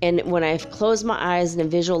 and when I close my eyes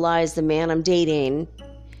and visualize the man I'm dating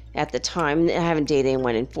at the time, I haven't dated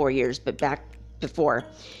anyone in 4 years, but back before,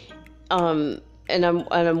 and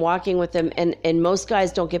I'm walking with him, and most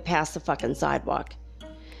guys don't get past the fucking sidewalk.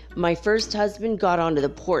 My first husband got onto the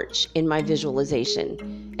porch in my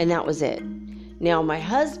visualization, and that was it. Now, my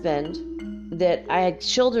husband that I had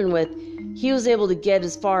children with, he was able to get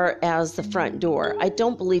as far as the front door. I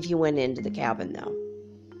don't believe he went into the cabin, though.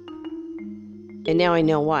 And now I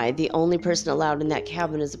know why. The only person allowed in that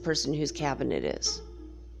cabin is the person whose cabin it is.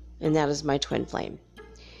 And that is my twin flame.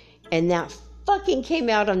 And that fucking came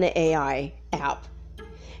out on the AI app.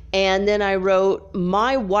 And then I wrote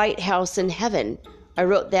my white house in heaven. I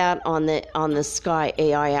wrote that on the Sky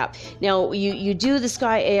AI app. Now, you do the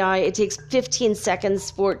Sky AI, it takes 15 seconds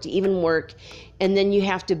for it to even work, and then you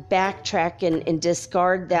have to backtrack and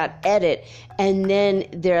discard that edit, and then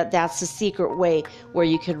that's the secret way where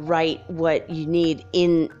you could write what you need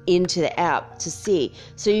into the app to see.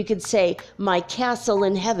 So you could say, my castle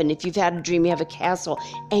in heaven. If you've had a dream, you have a castle,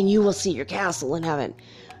 and you will see your castle in heaven.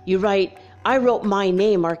 You write, I wrote my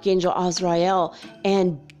name, Archangel Azrael,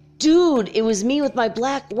 and dude, it was me with my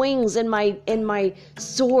black wings and my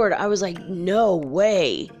sword. I was like, no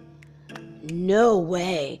way. No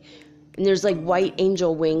way. And there's like white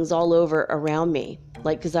angel wings all over around me.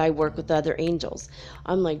 Like, because I work with other angels.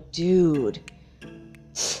 I'm like, dude.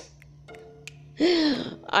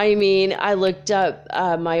 I mean, I looked up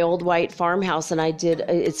my old white farmhouse, and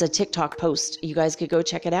it's a TikTok post. You guys could go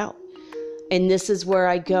check it out. And this is where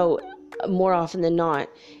I go more often than not.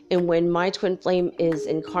 And when my twin flame is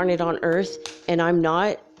incarnate on earth and I'm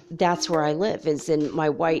not, that's where I live. It's in my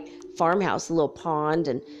white farmhouse, a little pond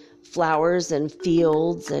and flowers and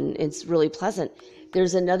fields, and it's really pleasant.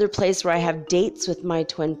 There's another place where I have dates with my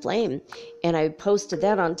twin flame, and I posted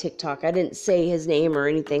that on TikTok. I didn't say his name or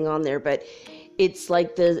anything on there, but it's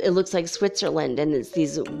like it looks like Switzerland, and it's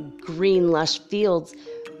these green, lush fields,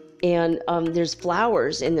 and there's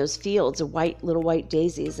flowers in those fields, little white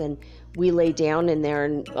daisies, and we lay down in there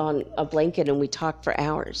on a blanket and we talk for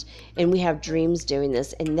hours, and we have dreams doing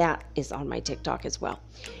this, and that is on my TikTok as well.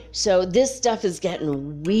 So this stuff is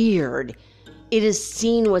getting weird. It is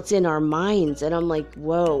seeing what's in our minds, and I'm like,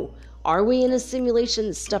 whoa, are we in a simulation?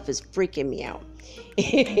 This stuff is freaking me out.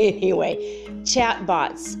 Anyway,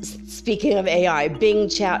 chatbots. Speaking of AI, Bing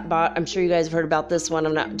chatbot. I'm sure you guys have heard about this one.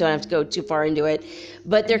 Don't have to go too far into it,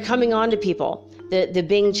 but they're coming on to people. The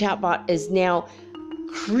Bing chatbot is now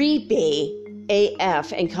creepy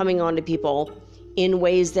AF and coming on to people in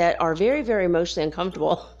ways that are very, very emotionally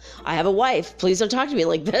uncomfortable. I have a wife. Please don't talk to me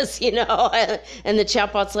like this, And the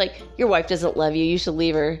chatbot's like, your wife doesn't love you. You should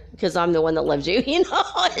leave her because I'm the one that loves you.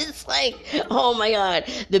 It's like, oh my God.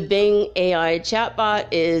 The Bing AI chatbot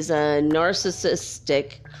is a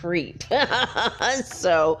narcissistic creep.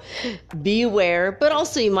 So beware. But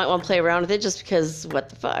also you might want to play around with it just because what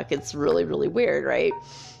the fuck? It's really, really weird, right?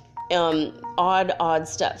 Odd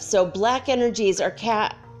stuff. So black energies are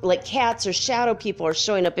like cats or shadow people are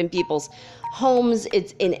showing up in people's homes.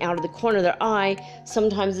 It's in out of the corner of their eye.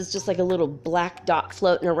 Sometimes it's just like a little black dot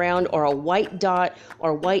floating around, or a white dot,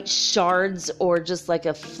 or white shards, or just like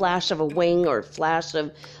a flash of a wing, or flash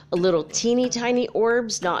of a little teeny tiny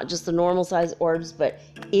orbs, not just the normal size orbs, but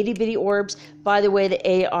itty bitty orbs. By the way, the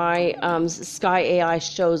AI, Sky AI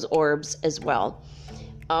shows orbs as well.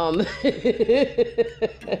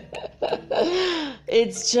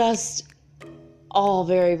 It's just all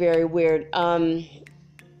very, very weird.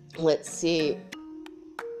 Let's see.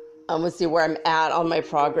 I'm gonna see where I'm at on my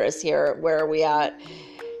progress here. Where are we at?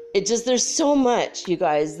 There's so much, you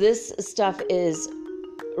guys. This stuff is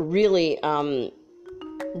really,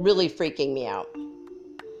 really freaking me out.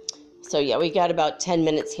 So yeah, we got about 10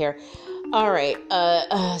 minutes here. All right.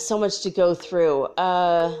 So much to go through.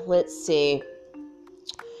 Let's see.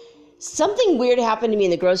 Something weird happened to me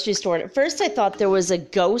in the grocery store. And at first I thought there was a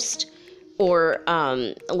ghost or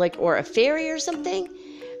a fairy or something.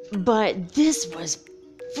 But this was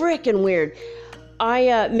freaking weird.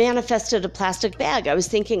 I manifested a plastic bag. I was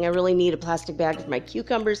thinking I really need a plastic bag for my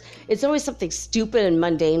cucumbers. It's always something stupid and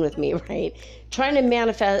mundane with me, right? Trying to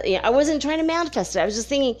manifest. I wasn't trying to manifest it. I was just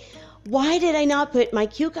thinking, why did I not put my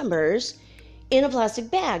cucumbers in a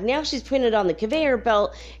plastic bag? Now she's putting it on the conveyor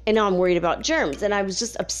belt, and now I'm worried about germs. And I was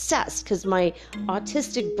just obsessed because my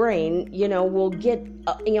autistic brain, will get,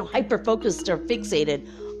 hyper-focused or fixated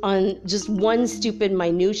on just one stupid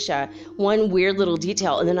minutia, one weird little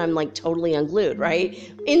detail, and then I'm like totally unglued, right?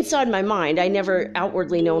 Inside my mind, I never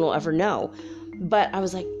outwardly, no one will ever know. But I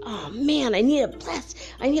was like, oh man, I need a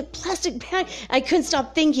plastic bag. I couldn't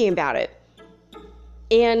stop thinking about it.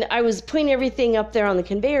 And I was putting everything up there on the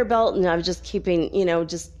conveyor belt, and I was just keeping,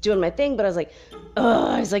 just doing my thing. But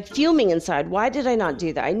I was like fuming inside. Why did I not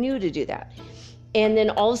do that? I knew to do that. And then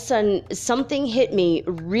all of a sudden, something hit me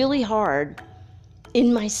really hard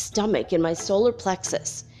in my stomach, in my solar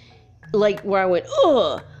plexus, like where I went,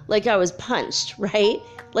 ugh, like I was punched, right?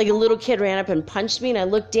 Like a little kid ran up and punched me, and I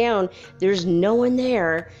looked down, there's no one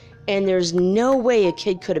there, and there's no way a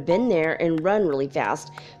kid could have been there and run really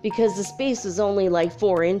fast, because the space was only like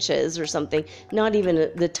 4 inches or something. Not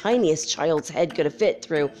even the tiniest child's head could have fit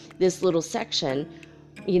through this little section,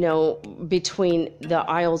 between the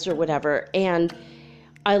aisles or whatever. And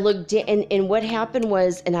I looked, and what happened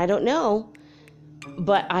was, and I don't know,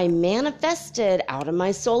 but I manifested out of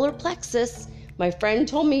my solar plexus. My friend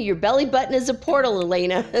told me your belly button is a portal,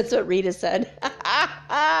 Elena. That's what Rita said. And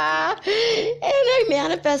I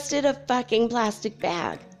manifested a fucking plastic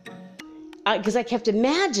bag. Because I kept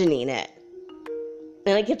imagining it.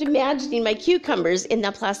 And I kept imagining my cucumbers in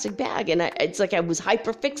that plastic bag. And it's like I was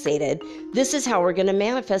hyper-fixated. This is how we're going to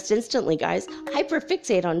manifest instantly, guys.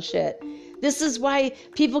 Hyper-fixate on shit. This is why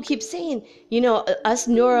people keep saying, us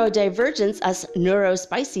neurodivergents, us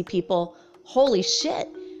neurospicy people, holy shit,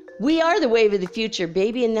 we are the wave of the future,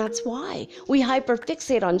 baby, and that's why. We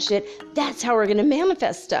hyperfixate on shit. That's how we're going to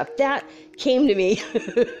manifest stuff. That came to me.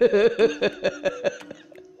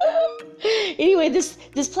 Anyway,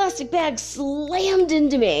 this plastic bag slammed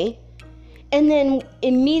into me and then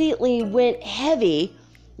immediately went heavy,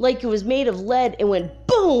 like it was made of lead, and went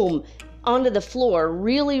boom onto the floor,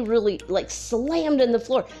 really, really, like slammed in the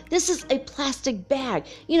floor. This is a plastic bag,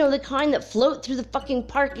 the kind that float through the fucking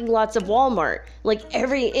parking lots of Walmart, like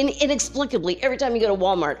inexplicably, every time you go to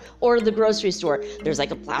Walmart or the grocery store, there's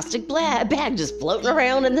like a plastic bag just floating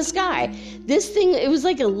around in the sky. This thing, it was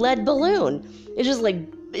like a lead balloon. It just like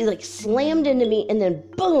slammed into me, and then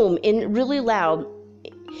boom, in really loud,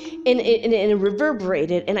 and it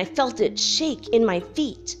reverberated, and I felt it shake in my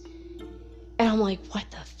feet. And I'm like, what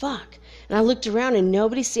the fuck? And I looked around, and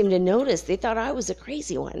nobody seemed to notice. They thought I was a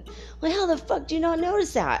crazy one. Like, how the fuck do you not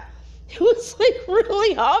notice that? It was like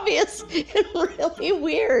really obvious and really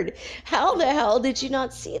weird. How the hell did you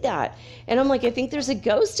not see that? And I'm like, I think there's a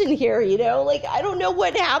ghost in here, like I don't know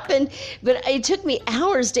what happened, but it took me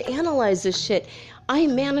hours to analyze this shit. I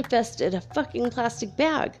manifested a fucking plastic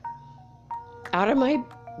bag out of my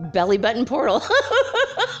belly button portal.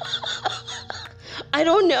 I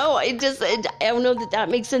don't know. I don't know that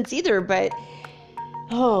makes sense either, but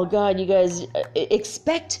oh God, you guys,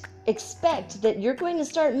 expect that you're going to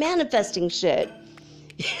start manifesting shit.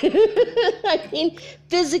 I mean,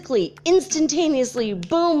 physically, instantaneously,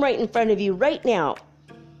 boom, right in front of you right now.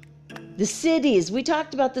 The cities, we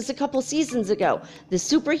talked about this a couple seasons ago, the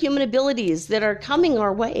superhuman abilities that are coming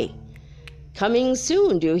our way, coming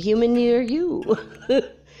soon to a human near you.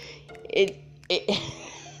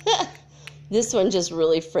 This one just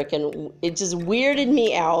really it just weirded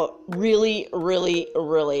me out. Really, really,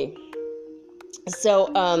 really.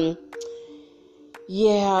 So,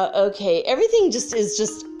 Yeah, okay. Everything is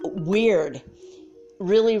just weird.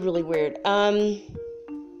 Really, really weird.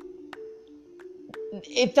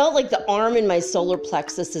 It felt like the arm in my solar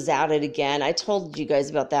plexus is at it again. I told you guys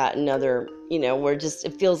about that another, where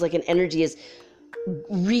it feels like an energy is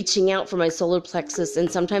reaching out for my solar plexus, and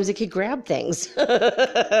sometimes it could grab things.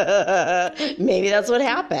 Maybe that's what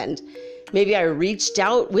happened. Maybe I reached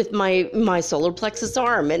out with my solar plexus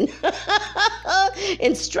arm and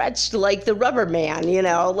and stretched like the rubber man,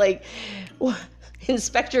 like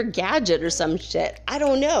Inspector Gadget or some shit. I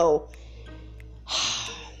don't know.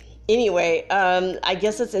 Anyway, I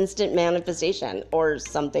guess it's instant manifestation or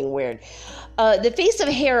something weird. The face of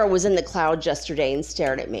Hera was in the clouds yesterday and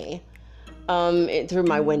stared at me through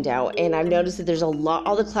my window. And I've noticed that there's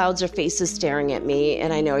all the clouds are faces staring at me.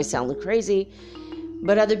 And I know I sound crazy,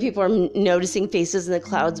 but other people are noticing faces in the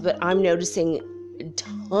clouds, but I'm noticing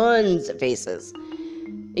tons of faces.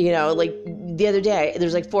 Like the other day,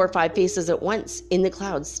 there's like 4 or 5 faces at once in the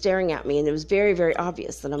clouds staring at me. And it was very, very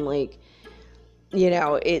obvious that I'm like,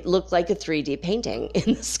 it looked like a 3D painting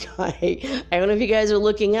in the sky. I don't know if you guys are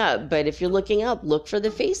looking up, but if you're looking up, look for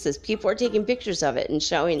the faces. People are taking pictures of it and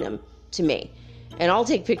showing them to me. And I'll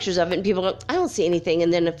take pictures of it and people go, I don't see anything.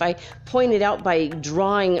 And then if I point it out by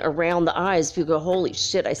drawing around the eyes, people go, holy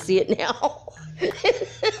shit, I see it now.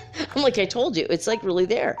 I'm like, I told you, it's like really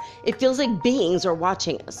there. It feels like beings are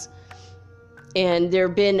watching us. And there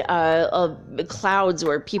have been clouds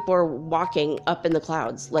where people are walking up in the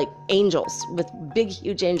clouds, like angels with big,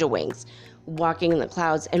 huge angel wings walking in the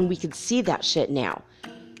clouds. And we could see that shit now.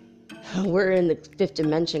 We're in the 5th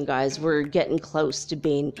dimension, guys. We're getting close to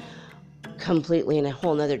being completely in a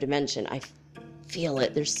whole nother dimension. I feel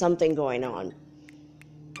it. There's something going on.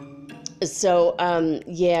 So,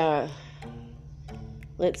 yeah.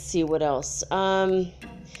 Let's see what else.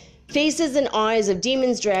 Faces and eyes of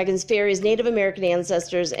demons, dragons, fairies, Native American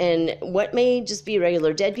ancestors, and what may just be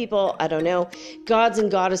regular dead people, I don't know. Gods and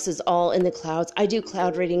goddesses all in the clouds. I do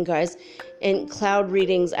cloud reading, guys. And cloud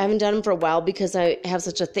readings, I haven't done them for a while because I have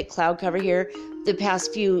such a thick cloud cover here. The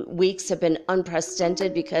past few weeks have been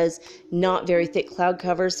unprecedented because not very thick cloud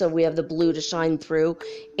cover, so we have the blue to shine through.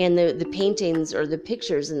 And the paintings or the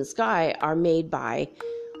pictures in the sky are made by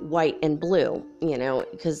white and blue,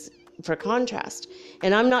 because for contrast.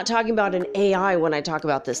 And I'm not talking about an AI when I talk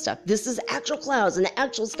about this stuff. This is actual clouds in the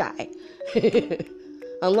actual sky.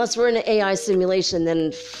 Unless we're in an AI simulation,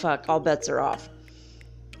 then fuck, all bets are off.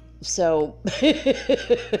 So,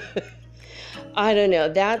 I don't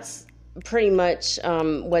know. That's pretty much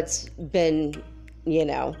what's been,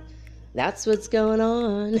 that's what's going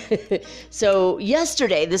on. So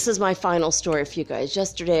yesterday, this is my final story for you guys.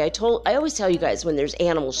 Yesterday, I always tell you guys when there's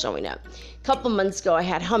animals showing up. A couple months ago, I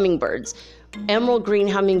had hummingbirds, emerald green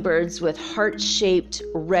hummingbirds with heart-shaped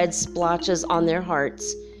red splotches on their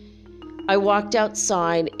hearts. I walked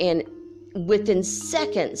outside, and within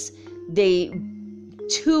seconds,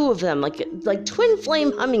 2 of them, like twin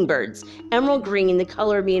flame hummingbirds, emerald green, the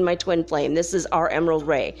color of me and my twin flame. This is our emerald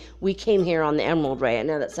ray. We came here on the emerald ray. I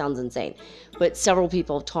know that sounds insane, but several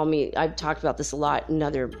people have told me, I've talked about this a lot in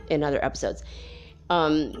other episodes.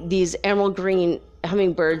 These emerald green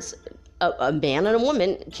hummingbirds, a man and a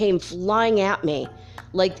woman, came flying at me.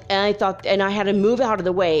 And I had to move out of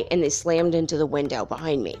the way, and they slammed into the window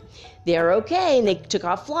behind me. They're okay, and they took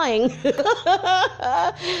off flying.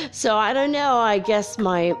 So I don't know. I guess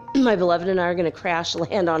my beloved and I are going to crash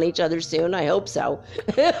land on each other soon. I hope so.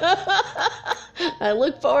 I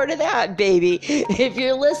look forward to that, baby. If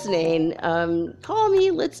you're listening, call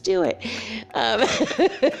me. Let's do it.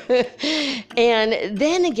 And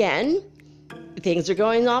then again, things are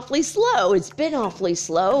going awfully slow. It's been awfully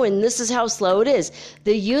slow, and this is how slow it is.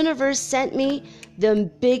 The universe sent me the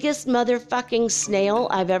biggest motherfucking snail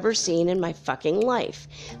I've ever seen in my fucking life.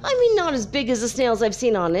 I mean, not as big as the snails I've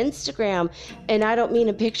seen on Instagram, and I don't mean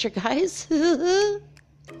a picture, guys.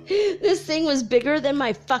 This thing was bigger than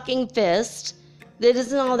my fucking fist. It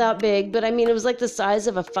isn't all that big, but I mean, it was like the size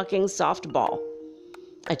of a fucking softball.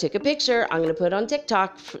 I took a picture. I'm going to put it on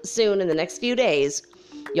TikTok soon in the next few days.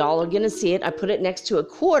 Y'all are going to see it. I put it next to a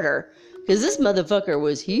quarter because this motherfucker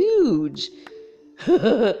was huge.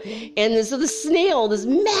 And so the snail, this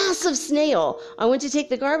massive snail, I went to take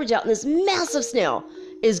the garbage out, and this massive snail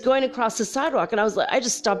is going across the sidewalk. And I was like, I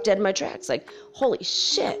just stopped dead in my tracks. Like, holy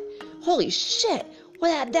shit.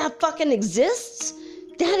 Well, that fucking exists?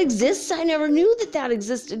 That exists? I never knew that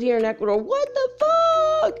existed here in Ecuador. What the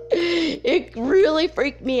fuck? It really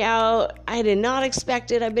freaked me out. I did not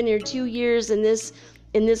expect it. I've been here 2 years in this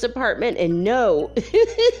apartment, and no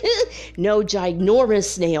ginormous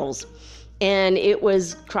snails. And it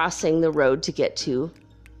was crossing the road to get to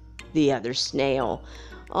the other snail.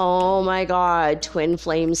 Oh my God, twin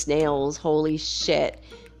flame snails. Holy shit.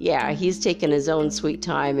 Yeah, he's taking his own sweet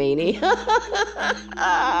time, ain't he?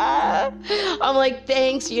 I'm like,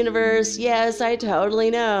 thanks, universe. Yes, I totally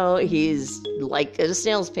know. He's like at a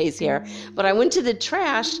snail's pace here. But I went to the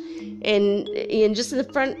trash and just in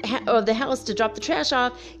the front of the house to drop the trash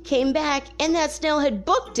off, came back, and that snail had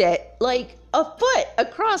booked it like a foot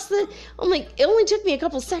across the... I'm like, it only took me a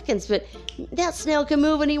couple seconds, but that snail can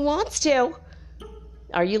move when he wants to.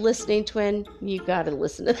 Are you listening, twin? You gotta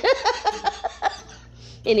listen to that.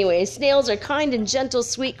 Anyway, snails are kind and gentle,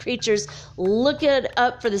 sweet creatures. Look it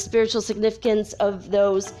up for the spiritual significance of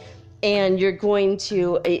those, and you're going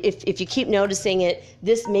to, if you keep noticing it,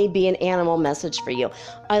 this may be an animal message for you.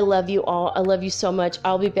 I love you all. I love you so much.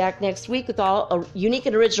 I'll be back next week with all unique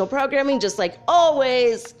and original programming, just like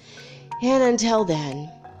always. And until then,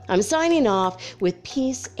 I'm signing off with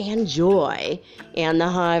peace and joy and the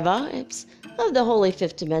high vibes of the Holy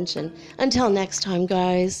Fifth Dimension. Until next time,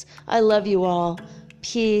 guys, I love you all.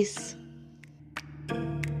 Peace.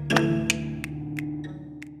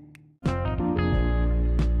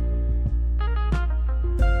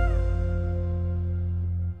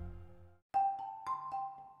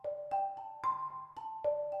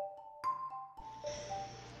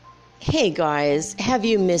 Hey guys, have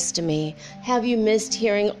you missed me? Have you missed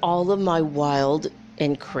hearing all of my wild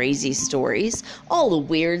and crazy stories? All the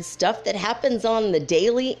weird stuff that happens on the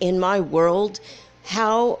daily in my world?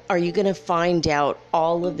 How are you going to find out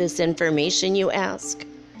all of this information, you ask?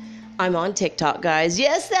 I'm on TikTok, guys.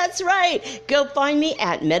 Yes, that's right. Go find me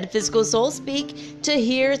at Metaphysical Soul Speak to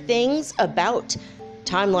hear things about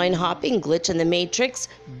timeline hopping, glitch in the matrix,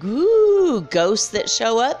 ghosts that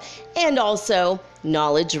show up, and also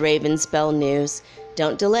Knowledge Raven spell news.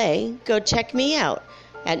 Don't delay. Go check me out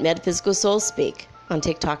at Metaphysical Soul Speak on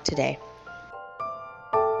TikTok today.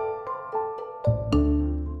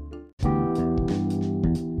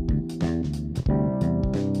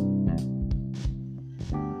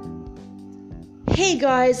 Hey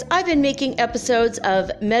guys, I've been making episodes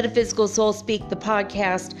of Metaphysical Soul Speak, the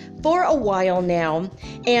podcast, for a while now,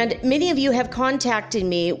 and many of you have contacted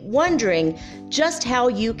me wondering just how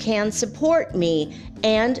you can support me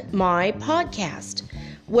and my podcast.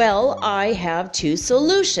 Well, I have two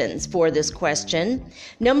solutions for this question.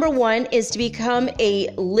 Number one is to become a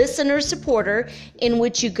listener supporter, in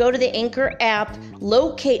which you go to the Anchor app,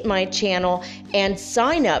 locate my channel, and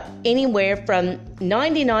sign up anywhere from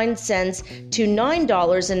 99 cents to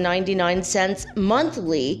 $9.99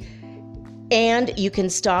 monthly, and you can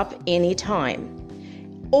stop anytime.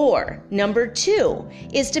 Or number two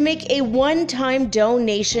is to make a one-time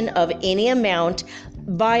donation of any amount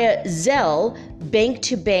via Zelle, bank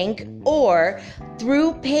to bank, or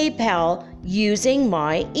through PayPal using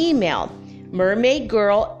my email,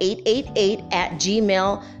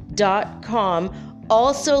 mermaidgirl888@gmail.com,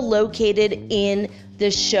 also located in the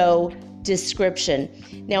show description.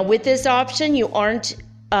 Now, with this option, you aren't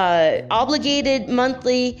obligated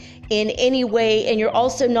monthly in any way, and you're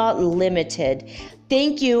also not limited.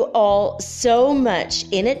 Thank you all so much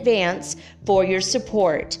in advance for your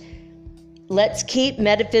support. Let's keep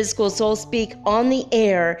Metaphysical Soul Speak on the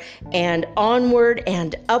air and onward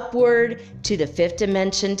and upward to the fifth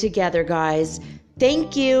dimension together, guys.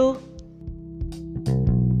 Thank you.